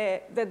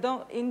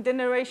that in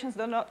generations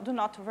do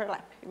not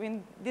overlap. I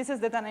mean, this is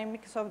the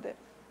dynamics of the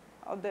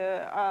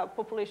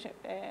population,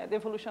 the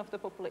evolution of the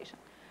population.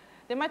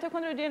 The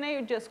mitochondrial DNA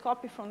you just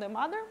copy from the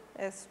mother,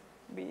 it's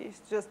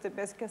just the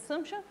basic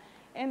assumption,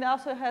 and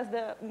also has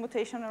the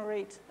mutational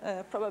rate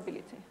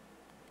probability.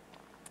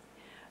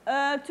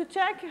 To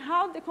check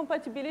how the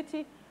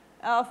compatibility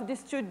of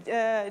these two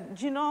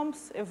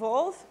genomes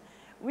evolve,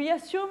 we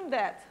assume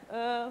that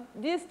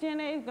this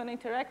DNA is going to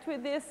interact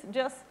with this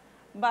just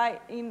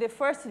in the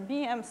first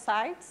BM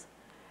sites.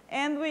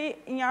 And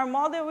in our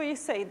model, we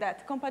say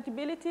that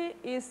compatibility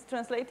is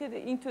translated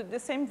into the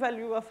same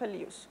value of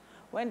alleles.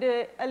 When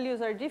the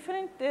alleles are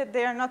different,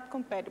 they are not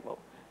compatible.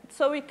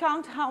 So we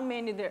count how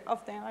many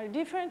of them are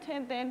different,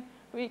 and then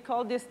we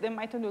call this the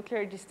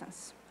mito-nuclear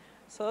distance.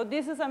 So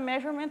this is a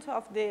measurement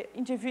of the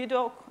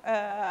individual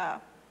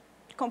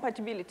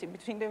compatibility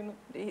between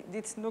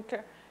this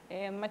nuclear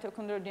and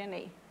mitochondrial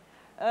DNA.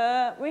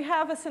 We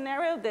have a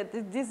scenario that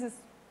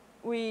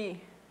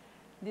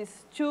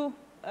these two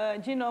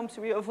genomes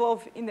will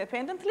evolve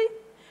independently.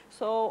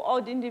 So all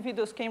the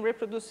individuals can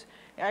reproduce,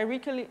 are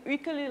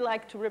equally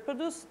like to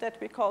reproduce, that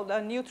we call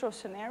the neutral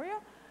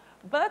scenario.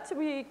 But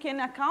we can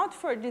account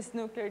for this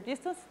nuclear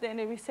distance. Then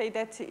we say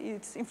that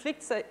it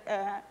inflicts a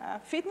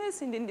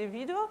fitness in the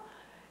individual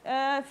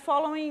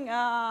following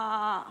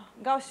a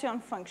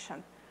Gaussian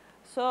function.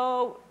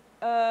 So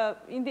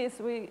in this,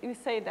 we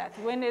say that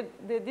when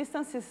the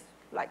distance is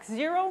like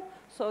 0,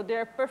 so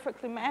they're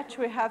perfectly matched,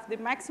 we have the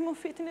maximum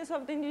fitness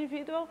of the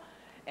individual.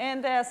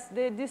 And as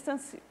the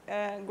distance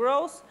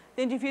grows,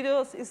 the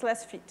individual is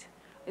less fit.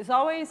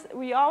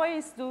 We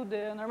always do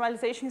the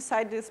normalization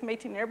inside this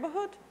mating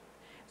neighborhood.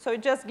 So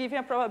it just gives you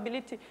a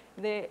probability.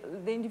 The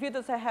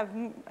individuals that have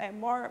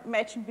more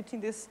matching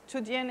between these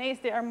two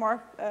DNAs, they are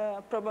more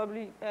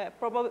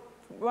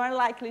more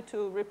likely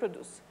to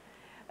reproduce.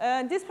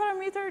 This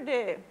parameter,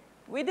 the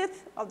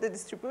width of the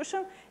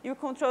distribution, you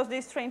control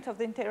the strength of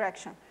the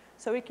interaction.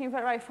 So we can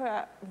vary for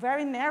a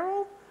very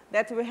narrow,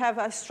 that we have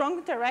a strong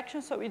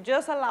interaction, so we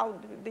just allow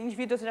the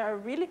individuals that are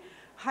really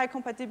high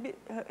compatibility,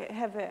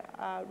 have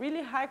a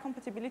really high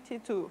compatibility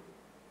to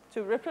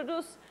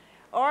reproduce.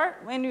 Or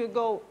when you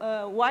go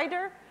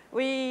wider,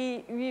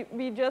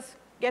 we just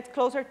get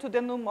closer to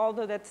the new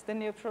model, that's the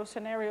neutral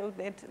scenario,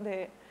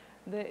 that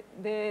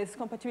this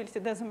compatibility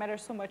doesn't matter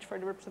so much for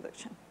the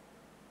reproduction.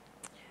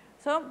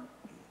 So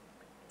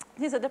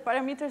these are the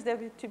parameters that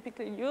we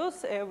typically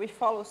use. We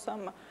follow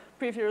some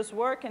previous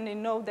work, and they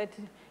know that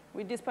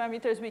with these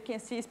parameters, we can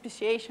see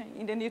speciation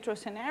in the neutral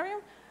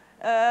scenario.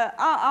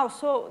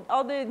 Also,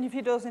 all the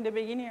individuals in the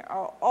beginning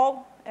are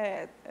all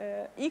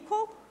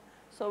equal.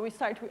 So we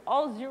start with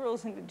all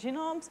zeros in the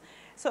genomes.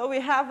 So we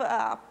have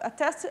a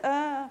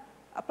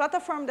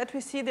platform that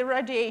we see the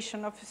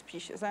radiation of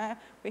species.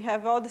 We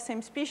have all the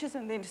same species,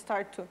 and then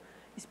start to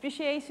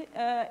speciate.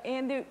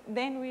 And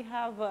then we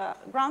have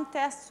ground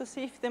tests to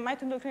see if the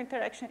mitonuclear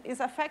interaction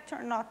is a factor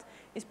or not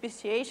in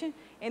speciation.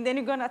 And then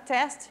you're going to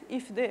test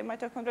if the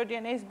mitochondrial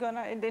DNA is going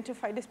to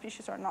identify the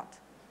species or not.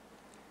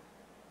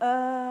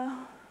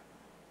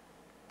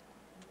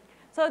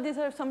 So these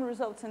are some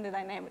results in the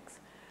dynamics.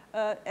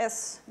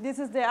 As this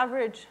is the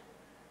average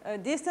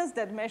distance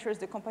that measures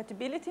the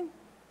compatibility.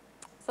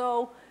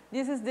 So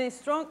this is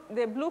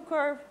the blue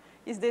curve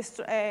is the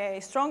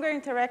stronger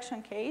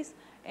interaction case.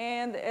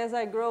 And as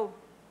I grow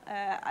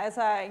as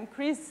I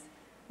increase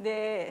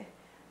the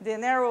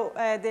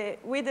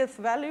width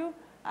value,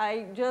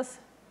 I just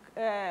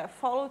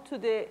follow to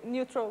the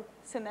neutral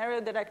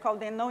scenario that I call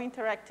the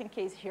non-interacting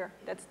case here.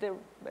 That's the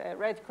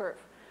red curve.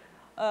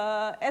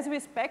 As we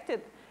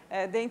expected,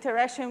 the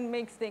interaction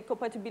makes the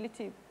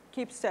incompatibility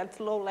keeps at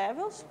low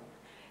levels.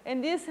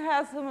 And this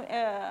has some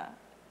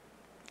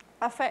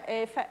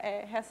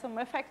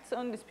effects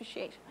on the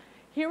speciation.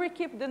 Here we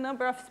keep the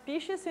number of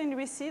species, and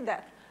we see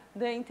that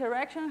the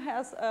interaction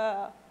has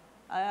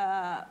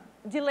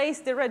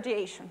delays the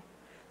radiation.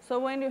 So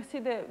when you see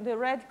the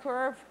red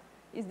curve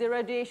is the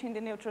radiation in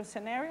the neutral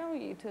scenario,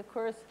 it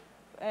occurs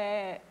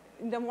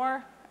in the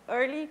more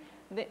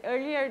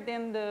earlier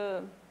than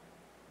the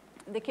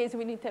case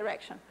with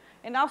interaction.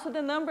 And also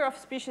the number of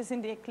species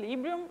in the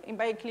equilibrium, and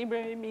by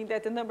equilibrium I mean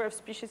that the number of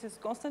species is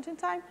constant in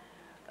time,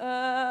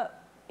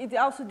 it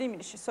also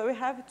diminishes. So we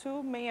have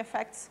two main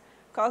effects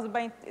caused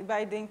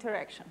by the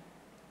interaction.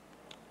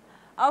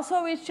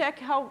 Also we check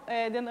how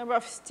the number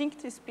of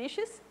extinct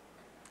species.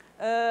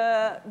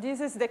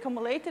 This is the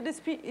accumulated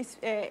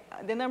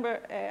the number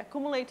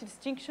accumulated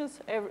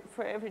extinctions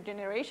for every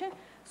generation.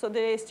 So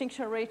the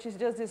extinction rate is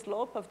just the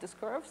slope of these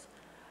curves.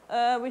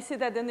 We see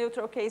that the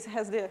neutral case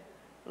has the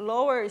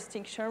lower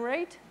extinction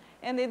rate,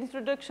 and the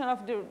introduction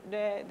of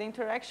the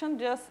interaction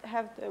just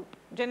have the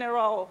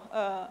general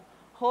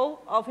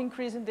whole of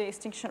increasing the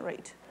extinction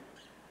rate.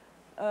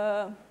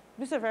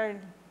 These are very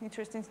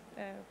interesting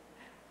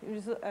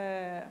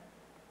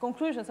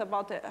conclusions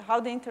about how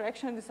the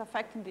interaction is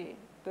affecting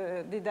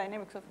the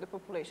dynamics of the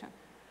population.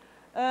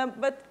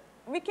 But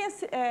we can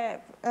see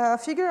a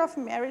figure of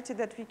merit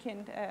that we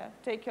can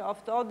take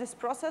of all this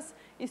process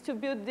is to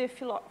build the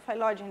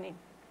phylogeny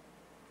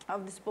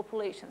of these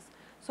populations.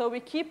 So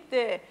we keep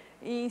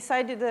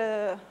inside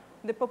the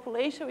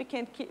population, we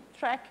can keep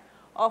track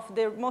of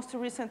the most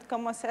recent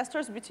common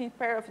ancestors between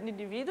pair of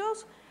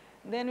individuals.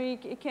 Then we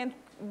can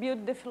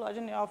build the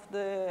phylogeny of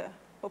the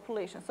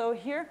population. So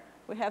here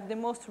we have the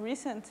most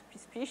recent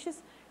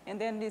species, and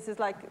then this is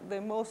like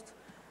the most,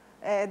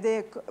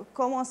 the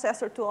common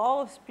ancestor to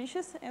all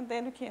species, and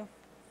then we can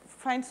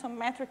find some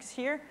metrics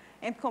here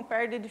and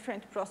compare the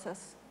different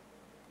processes.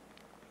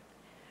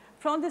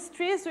 From these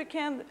trees, we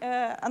can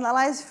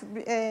analyze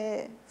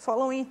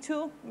following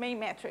two main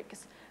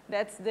metrics.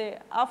 That's the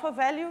alpha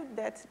value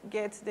that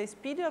gets the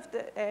speed of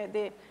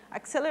the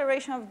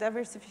acceleration of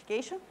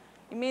diversification.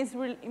 It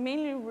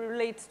mainly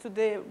relates to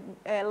the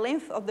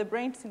length of the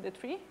branches in the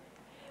tree,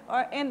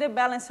 and the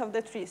balance of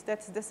the trees.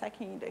 That's the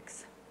second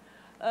index.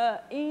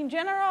 In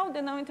general,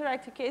 the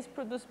non-interactive case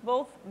produce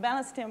both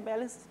balanced and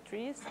unbalanced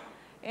trees.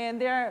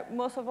 And they are,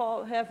 most of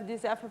all, have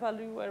this alpha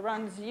value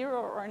around 0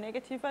 or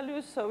negative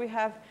values. So we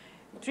have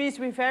trees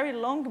with very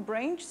long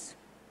branches.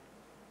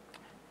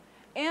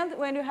 And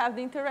when you have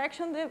the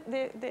interaction,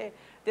 the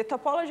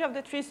topology of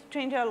the trees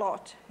change a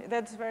lot.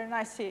 That's very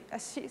nice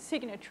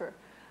signature.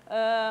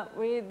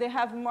 They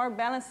have more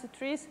balanced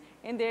trees,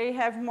 and they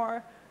have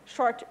more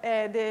short,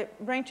 the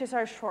branches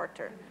are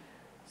shorter.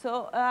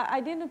 So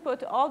I didn't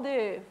put all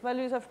the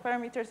values of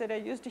parameters that I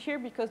used here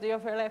because they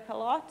overlap a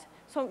lot.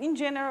 So in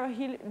general,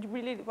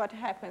 really what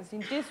happens,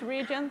 in this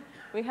region,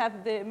 we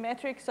have the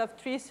metrics of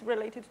trees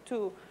related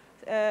to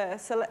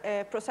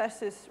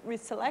processes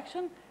with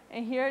selection,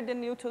 and here the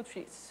neutral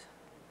trees.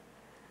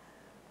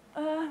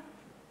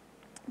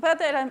 But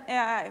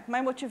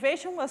my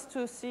motivation was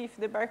to see if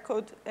the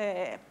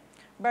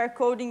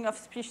barcoding of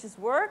species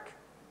work.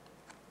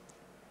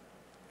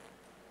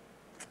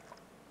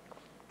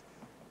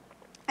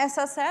 As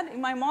I said,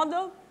 in my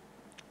model,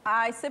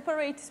 I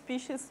separate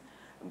species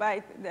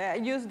by, I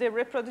use the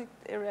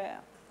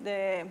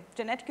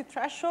genetic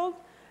threshold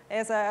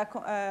as a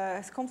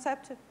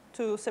concept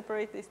to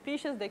separate the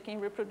species. They can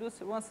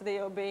reproduce once they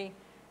obey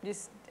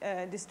this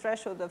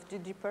threshold of the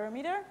G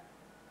parameter.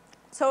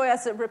 So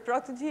as a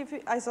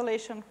reproductive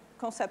isolation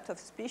concept of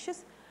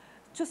species,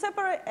 to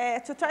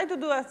separate, to try to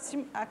do a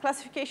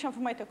classification of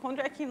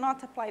mitochondria, I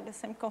cannot apply the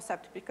same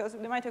concept because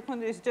the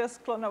mitochondria is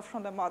just clonal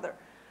from the mother.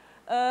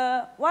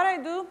 What I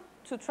do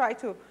to try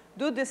to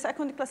do the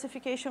second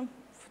classification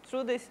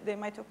through the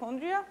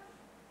mitochondria,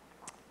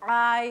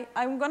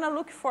 I'm going to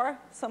look for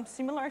some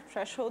similar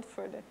threshold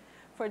for the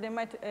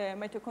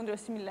mitochondrial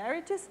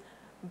similarities.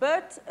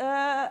 But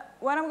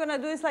what I'm going to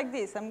do is like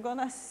this. I'm going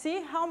to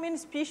see how many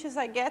species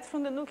I get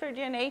from the nuclear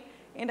DNA,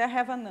 and I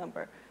have a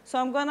number. So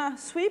I'm going to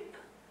sweep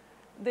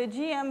the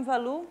GM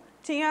value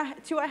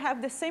till I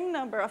have the same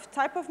number of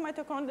type of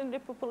mitochondria in the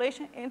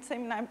population and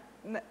same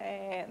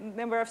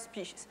number of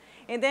species.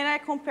 And then I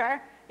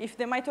compare if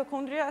the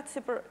mitochondria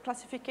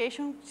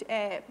classification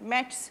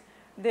matches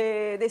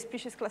the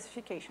species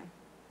classification.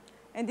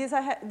 And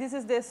this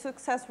is the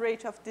success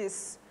rate of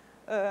this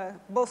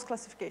both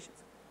classifications.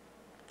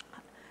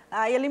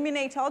 I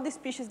eliminate all the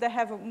species that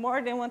have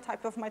more than one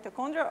type of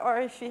mitochondria,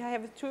 or if you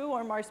have 2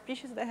 or more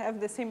species that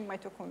have the same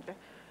mitochondria.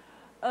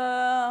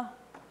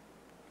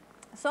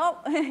 So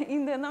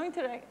in the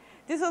non-interact,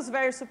 this was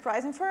very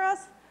surprising for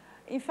us.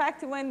 In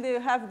fact, when they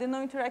have the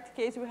non-interactive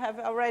case, we have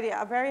already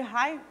a very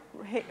high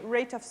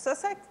rate of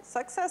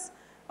success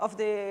of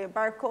the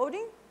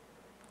barcoding,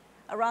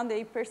 around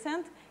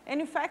 8%.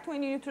 And in fact,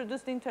 when you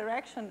introduce the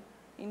interaction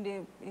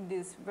in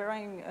this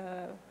varying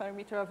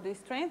parameter of the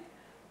strength,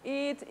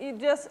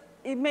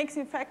 it makes,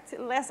 in fact,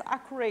 less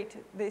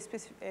accurate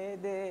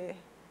the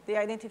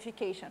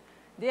identification.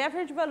 The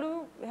average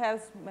value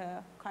has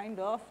kind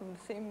of the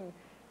same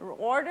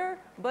order,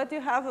 but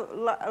you have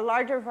a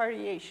larger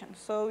variation.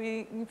 So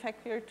in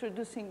fact, you're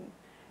introducing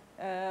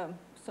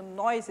some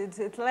noise.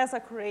 It's less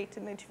accurate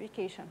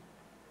identification.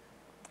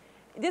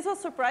 This was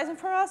surprising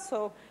for us.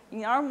 So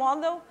in our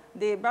model,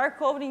 the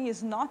barcoding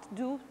is not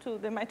due to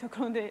the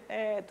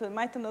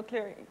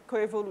mito-nuclear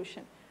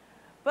coevolution.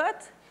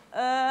 But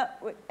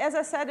as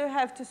I said, you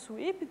have to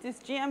sweep this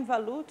GM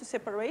value to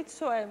separate.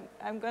 So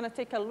I'm going to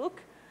take a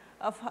look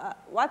of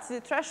what's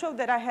the threshold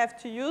that I have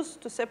to use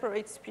to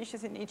separate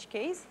species in each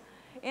case.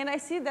 And I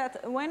see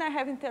that when I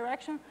have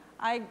interaction,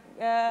 I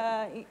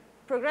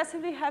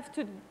progressively have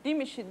to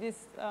diminish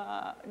this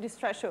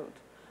threshold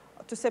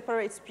to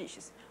separate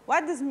species.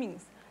 What this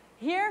means?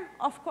 Here,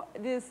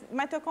 this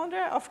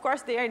mitochondria, of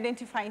course, they are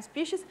identifying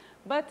species,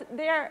 but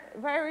they are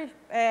very,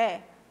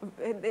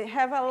 they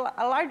have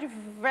a large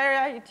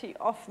variety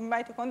of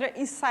mitochondria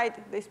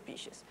inside the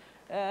species.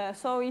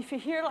 So if you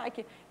hear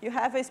like you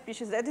have a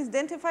species that is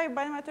identified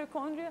by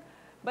mitochondria,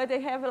 but they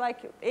have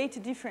like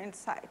 8 different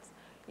sites.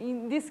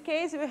 In this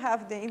case, we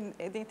have the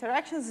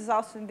interactions is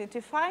also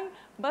identifying,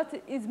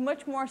 but it's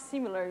much more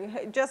similar.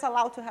 You're just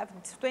allowed to have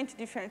 20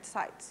 different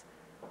sites.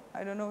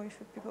 I don't know if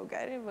people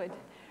get it, but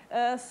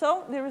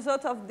so the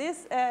result of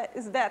this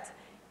is that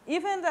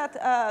even that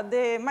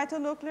the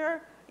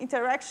mito-nuclear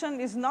interaction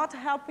is not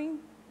helping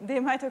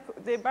the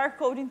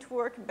barcoding to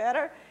work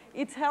better,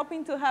 it's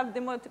helping to have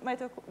the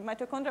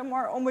mitochondria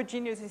more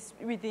homogeneous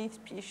within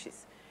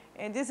species.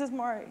 And this is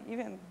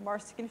even more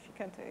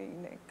significant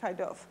in a kind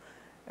of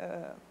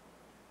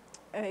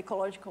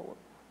ecological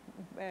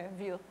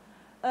view.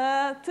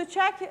 To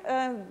check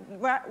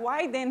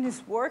why then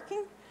it's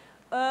working,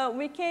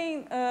 we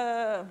can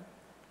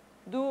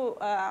do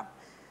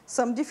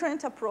some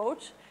different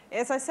approach.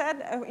 As I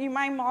said, in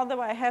my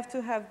model, I have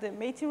to have the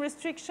mating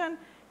restriction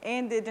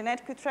and the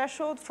genetic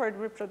threshold for the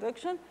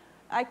reproduction.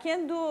 I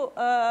can do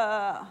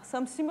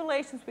some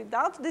simulations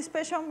without the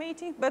spatial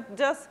mating, but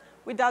just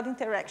without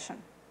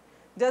interaction,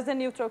 just the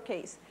neutral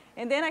case.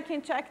 And then I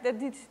can check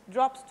that it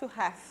drops to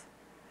half.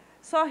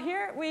 So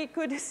here we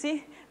could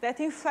see that,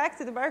 in fact,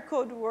 the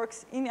barcode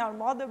works in our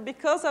model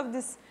because of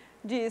this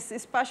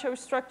spatial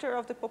structure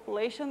of the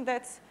population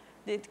that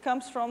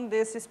comes from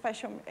this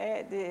spatial,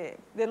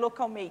 the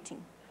local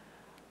mating.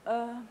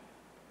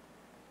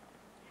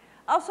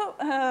 Also,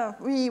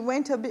 we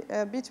went a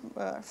bit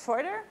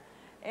further,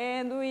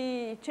 and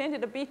we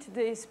changed a bit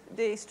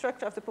the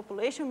structure of the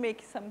population,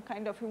 make some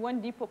kind of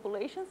 1D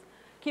populations,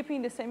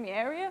 keeping the same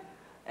area.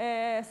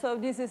 So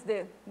this is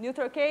the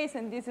neutral case,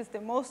 and this is the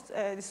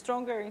the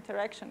stronger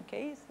interaction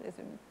case, as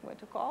we want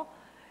to call.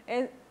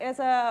 As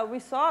we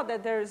saw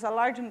that there is a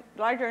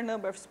larger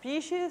number of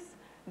species,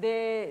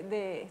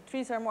 the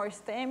trees are more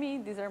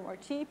stemmy, these are more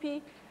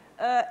chippy,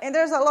 and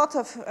there's a lot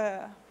of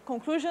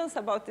conclusions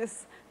about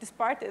this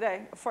part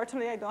that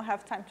unfortunately I don't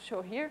have time to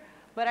show here,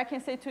 but I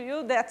can say to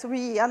you that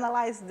we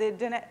analyzed the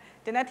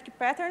genetic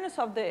patterns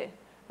of the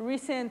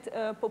recent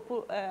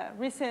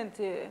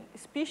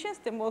species,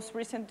 the most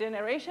recent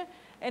generation,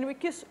 and we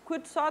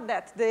could saw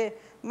that the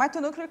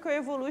mito-nuclear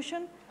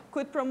coevolution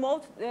could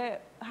promote the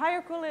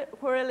higher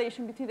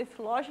correlation between the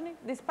phylogeny,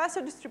 the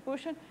spatial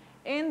distribution,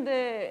 and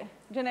the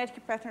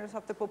genetic patterns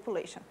of the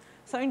population.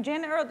 So in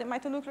general, the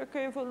mito-nuclear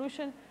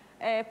coevolution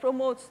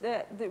promotes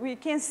we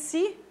can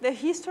see the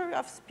history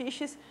of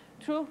species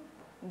through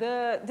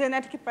the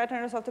genetic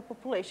patterns of the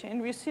population.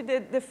 And we see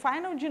the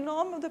final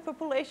genome of the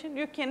population.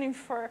 You can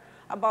infer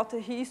about the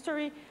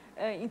history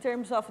in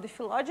terms of the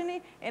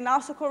phylogeny, and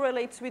also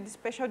correlates with the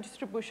spatial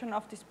distribution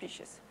of the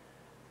species.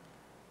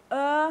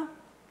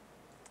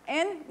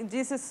 And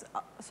this is,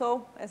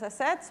 so as I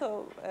said,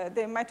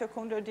 the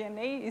mitochondrial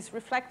DNA is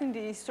reflecting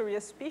the history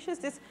of species.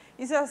 This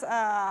is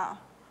a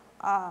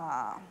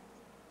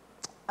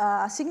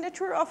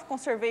signature of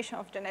conservation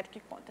of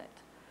genetic content.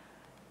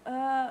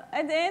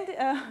 At the end,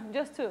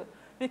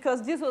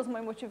 because this was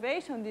my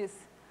motivation, this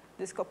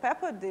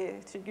copepod,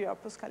 the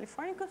Trigriopus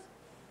californicus,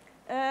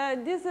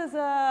 this is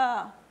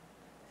a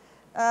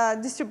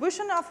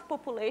distribution of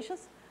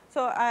populations.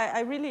 So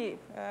I really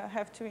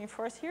have to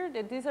enforce here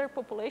that these are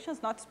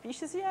populations, not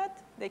species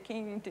yet. They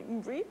can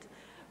inbreed.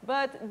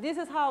 But this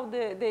is how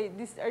they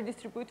are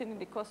distributed in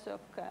the coast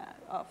of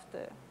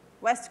the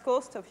west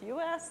coast of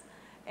US.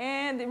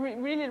 And they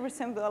really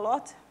resemble a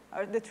lot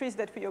the trees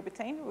that we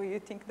obtained. We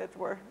think that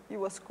it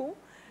was cool.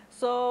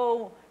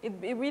 So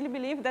we really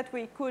believe that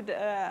we could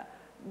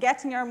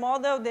get in our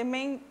model the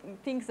main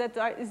things that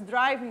is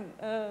driving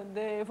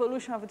the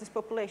evolution of this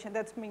population.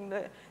 That's mean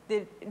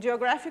the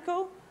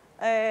geographical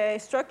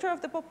structure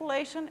of the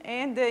population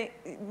and the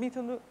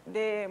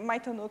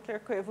mito-nuclear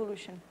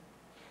coevolution.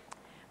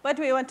 But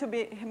we want to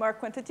be more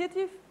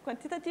quantitative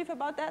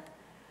about that.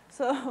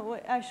 So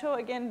I show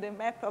again the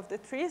map of the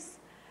trees.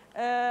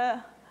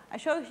 I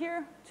showed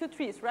here 2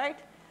 trees, right?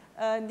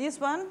 This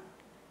one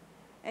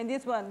and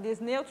this one, this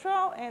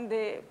neutral and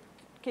the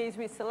case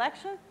with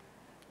selection.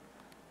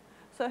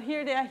 So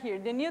here they are here.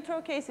 The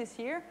neutral case is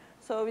here,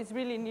 so it's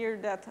really near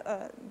that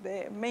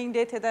the main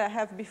data that I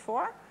have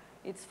before.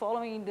 It's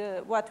following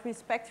what we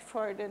expect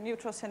for the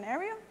neutral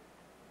scenario.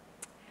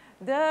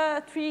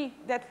 The tree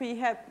that we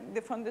have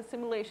from the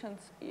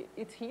simulations,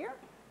 it's here,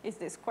 is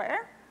the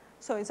square.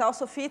 So it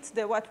also fits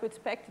what we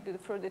expected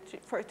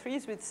for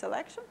trees with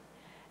selection.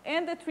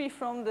 And the tree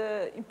from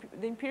the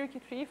empirical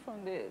tree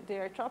from the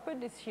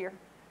arthropod is here.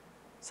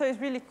 So it's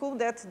really cool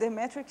that the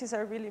metrics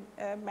are really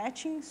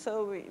matching.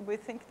 So we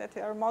think that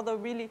our model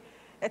really,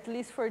 at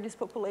least for these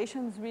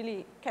populations,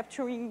 really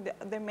capturing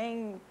the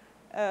main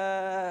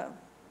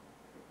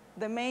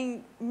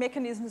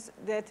mechanisms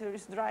that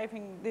is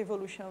driving the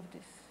evolution of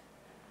this.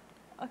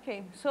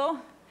 Okay, so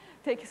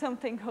take some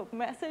take-home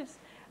message.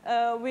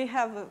 We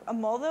have a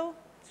model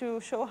to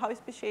show how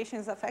speciation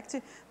is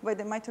affected by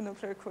the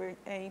mito-nuclear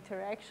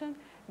interaction,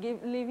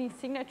 leaving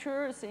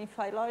signatures in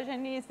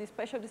phylogenies, the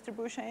spatial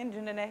distribution, and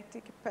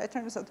genetic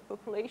patterns of the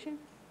population.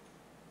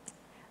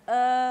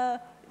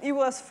 It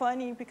was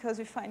funny because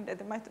we find that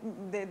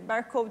the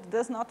barcode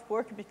does not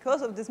work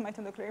because of this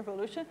mito-nuclear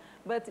evolution,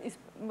 but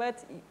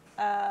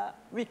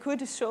we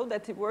could show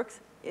that it works,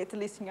 at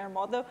least in our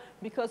model,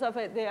 because of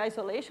the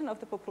isolation of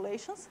the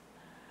populations.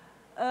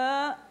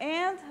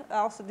 And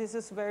also, this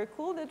is very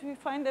cool that we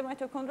find the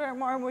mitochondria are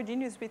more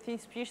homogeneous between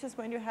species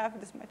when you have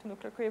this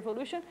mito-nuclear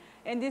coevolution.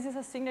 And this is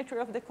a signature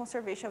of the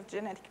conservation of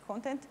genetic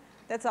content.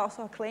 That's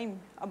also a claim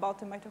about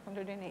the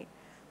mitochondrial DNA.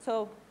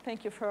 So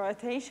thank you for your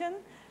attention.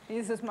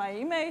 This is my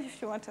email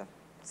if you want to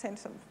send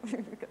some.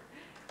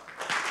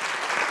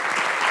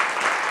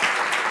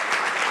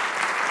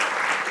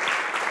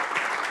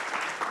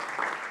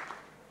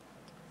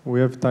 We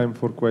have time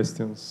for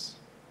questions.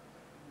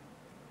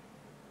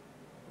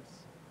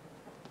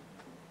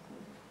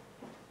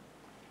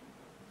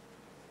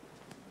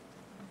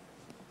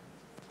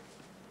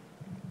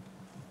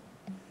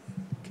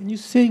 Can you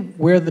say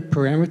where the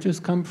parameters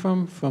come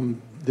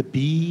from the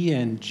B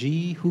and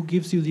G? Who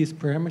gives you these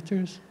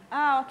parameters?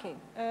 Okay.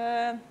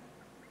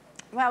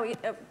 Well,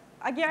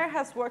 Aguiar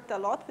has worked a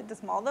lot with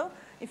this model.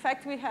 In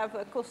fact, we have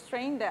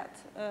constrained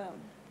that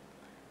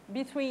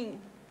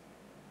between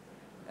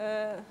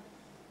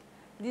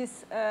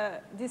this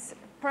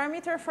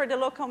parameter for the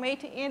local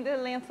mate and the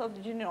length of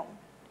the genome.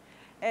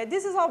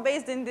 This is all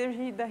based in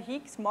the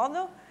Higgs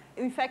model.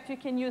 In fact, you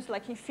can use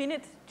like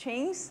infinite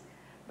chains,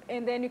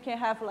 and then you can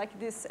have like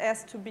this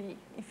S to be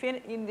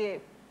infinite in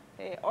the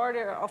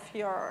order of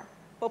your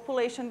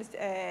population,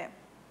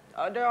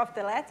 order of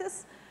the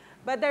lattice.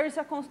 But there is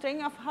a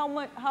constraint of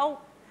how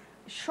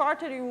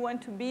shorter you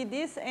want to be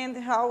this and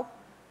how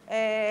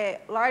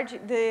large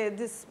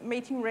this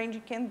mating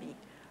range can be.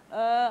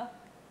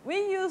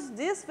 We use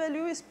this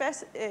value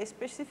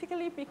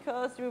specifically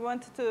because we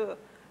want to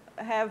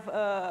have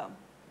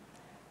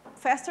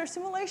faster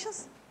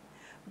simulations.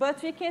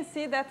 But we can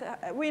see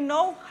that we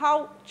know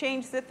how to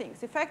change the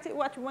things. In fact,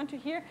 what we want to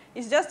here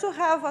is just to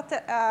have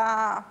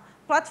a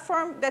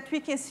platform that we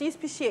can see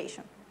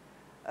speciation.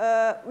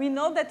 We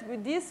know that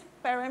with these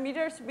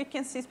parameters, we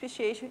can see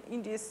speciation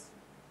in this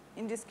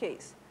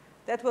case.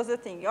 That was the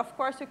thing. Of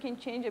course, you can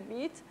change a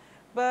bit,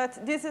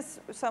 but this is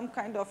some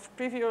kind of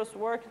previous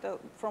work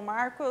from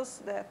Marcos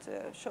that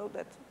showed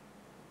that.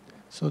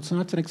 So it's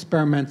not an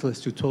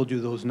experimentalist who told you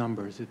those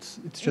numbers. It's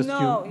just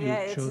no, you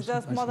yeah, chose it's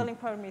just modeling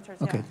parameters.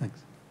 Okay, yeah.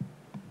 thanks.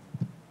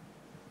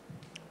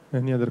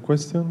 Any other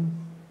question?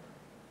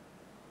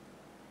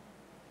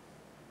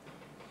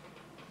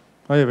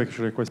 I have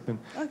actually a question.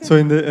 Okay. So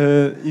in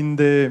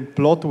the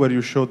plot where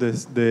you show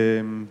this,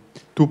 the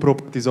two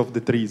properties of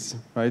the trees,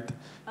 right?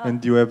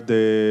 And you have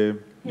the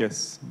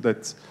yes,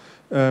 that's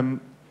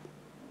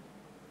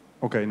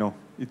okay. No,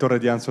 it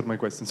already answered my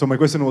question. So my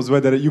question was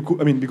whether you could.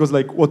 I mean, because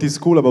like what is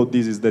cool about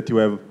this is that you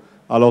have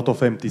a lot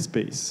of empty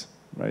space,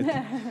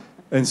 right?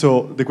 And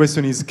so the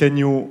question is, can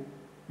you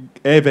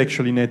have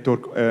actually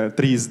network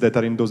trees that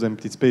are in those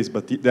empty space?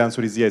 But the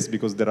answer is yes,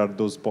 because there are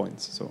those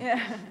points. So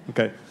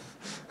okay.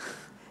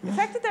 In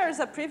fact, there is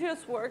a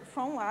previous work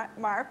from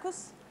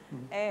Marcos.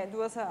 It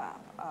was a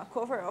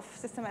cover of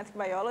systematic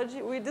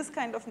biology with this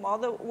kind of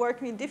model,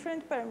 working with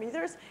different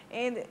parameters,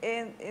 and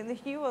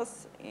he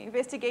was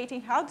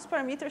investigating how these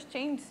parameters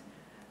change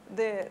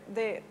the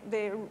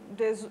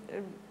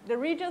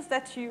regions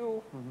that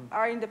you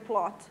are in the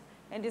plot.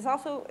 And this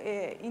also,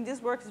 in this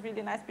work, is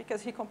really nice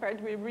because he compared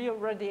with real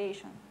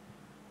radiation.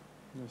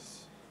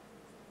 Yes.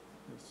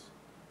 Yes.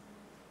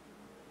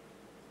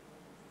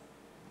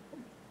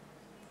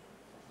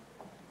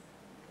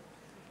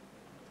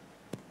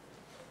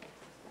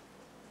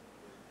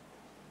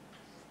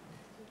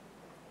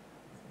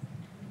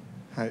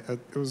 Hi,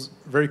 it was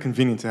very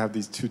convenient to have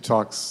these two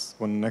talks,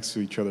 one next to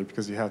each other,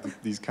 because you have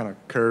these kind of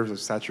curves of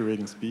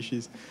saturating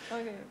species.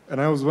 Okay. And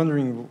I was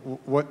wondering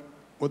what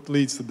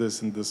leads to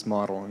this in this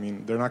model? I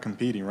mean, they're not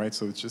competing, right?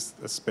 So it's just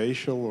a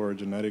spatial or a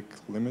genetic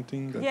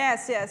limiting?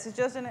 Yes, yes. It's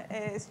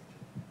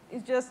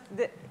just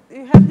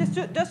you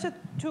have just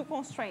two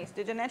constraints,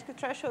 the genetic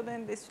threshold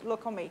and this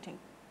local mating.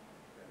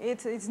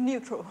 It's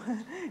neutral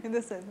in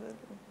the sense.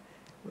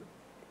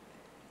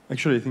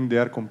 Actually, I think they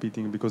are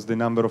competing because the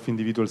number of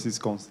individuals is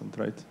constant,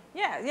 right?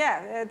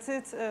 Yeah.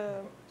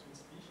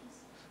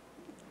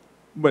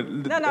 Well,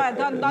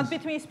 not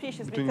between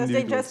species, between because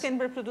they just individuals. can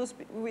reproduce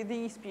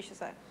within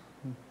species. Okay.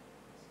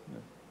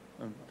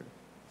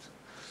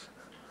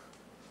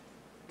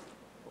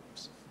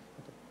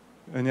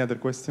 Any other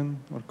question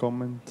or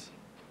comment?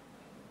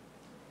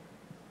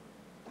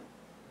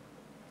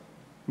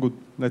 Good.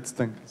 Let's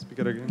thank the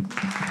speaker again.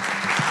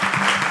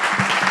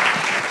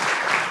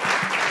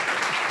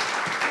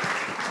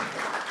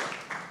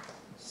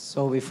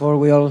 So before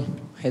we all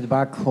head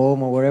back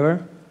home or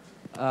wherever,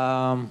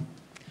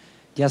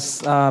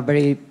 just a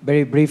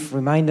very brief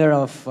reminder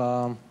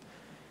of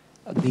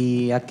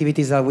the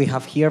activities that we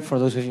have here for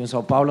those of you in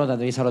Sao Paulo, that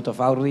there is a lot of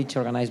outreach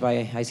organized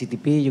by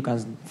ICTP. You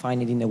can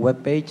find it in the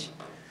webpage.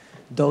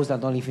 Those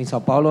that don't live in Sao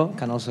Paulo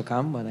can also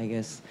come, but I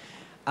guess.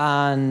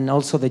 And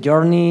also the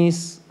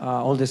journeys,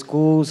 all the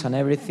schools and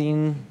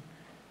everything.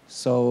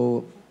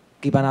 So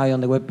keep an eye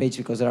on the webpage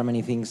because there are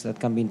many things that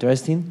can be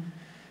interesting.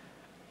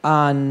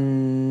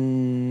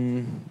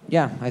 And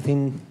yeah, I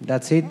think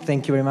that's it.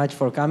 Thank you very much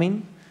for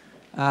coming.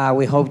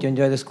 We hope you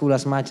enjoy the school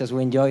as much as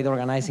we enjoyed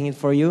organizing it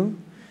for you.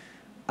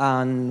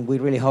 And we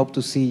really hope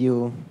to see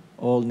you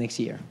all next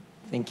year.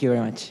 Thank you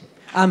very much.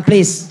 And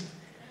please,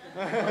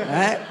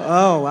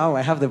 oh wow,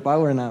 I have the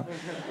power now.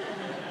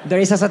 There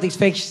is a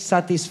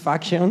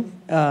satisfaction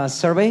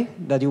survey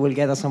that you will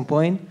get at some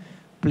point.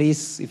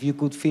 Please, if you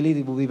could fill it,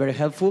 it would be very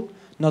helpful.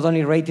 Not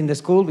only rating the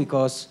school,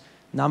 because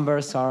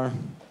numbers are,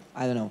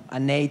 I don't know,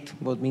 an 8,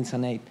 what means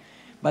an 8.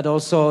 But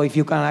also if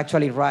you can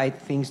actually write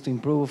things to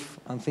improve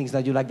and things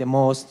that you like the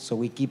most, so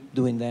we keep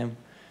doing them.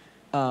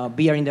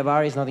 Beer in the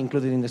bar is not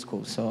included in the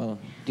school, so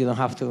you don't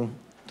have to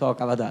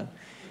talk about that.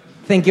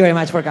 Thank you very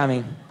much for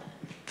coming.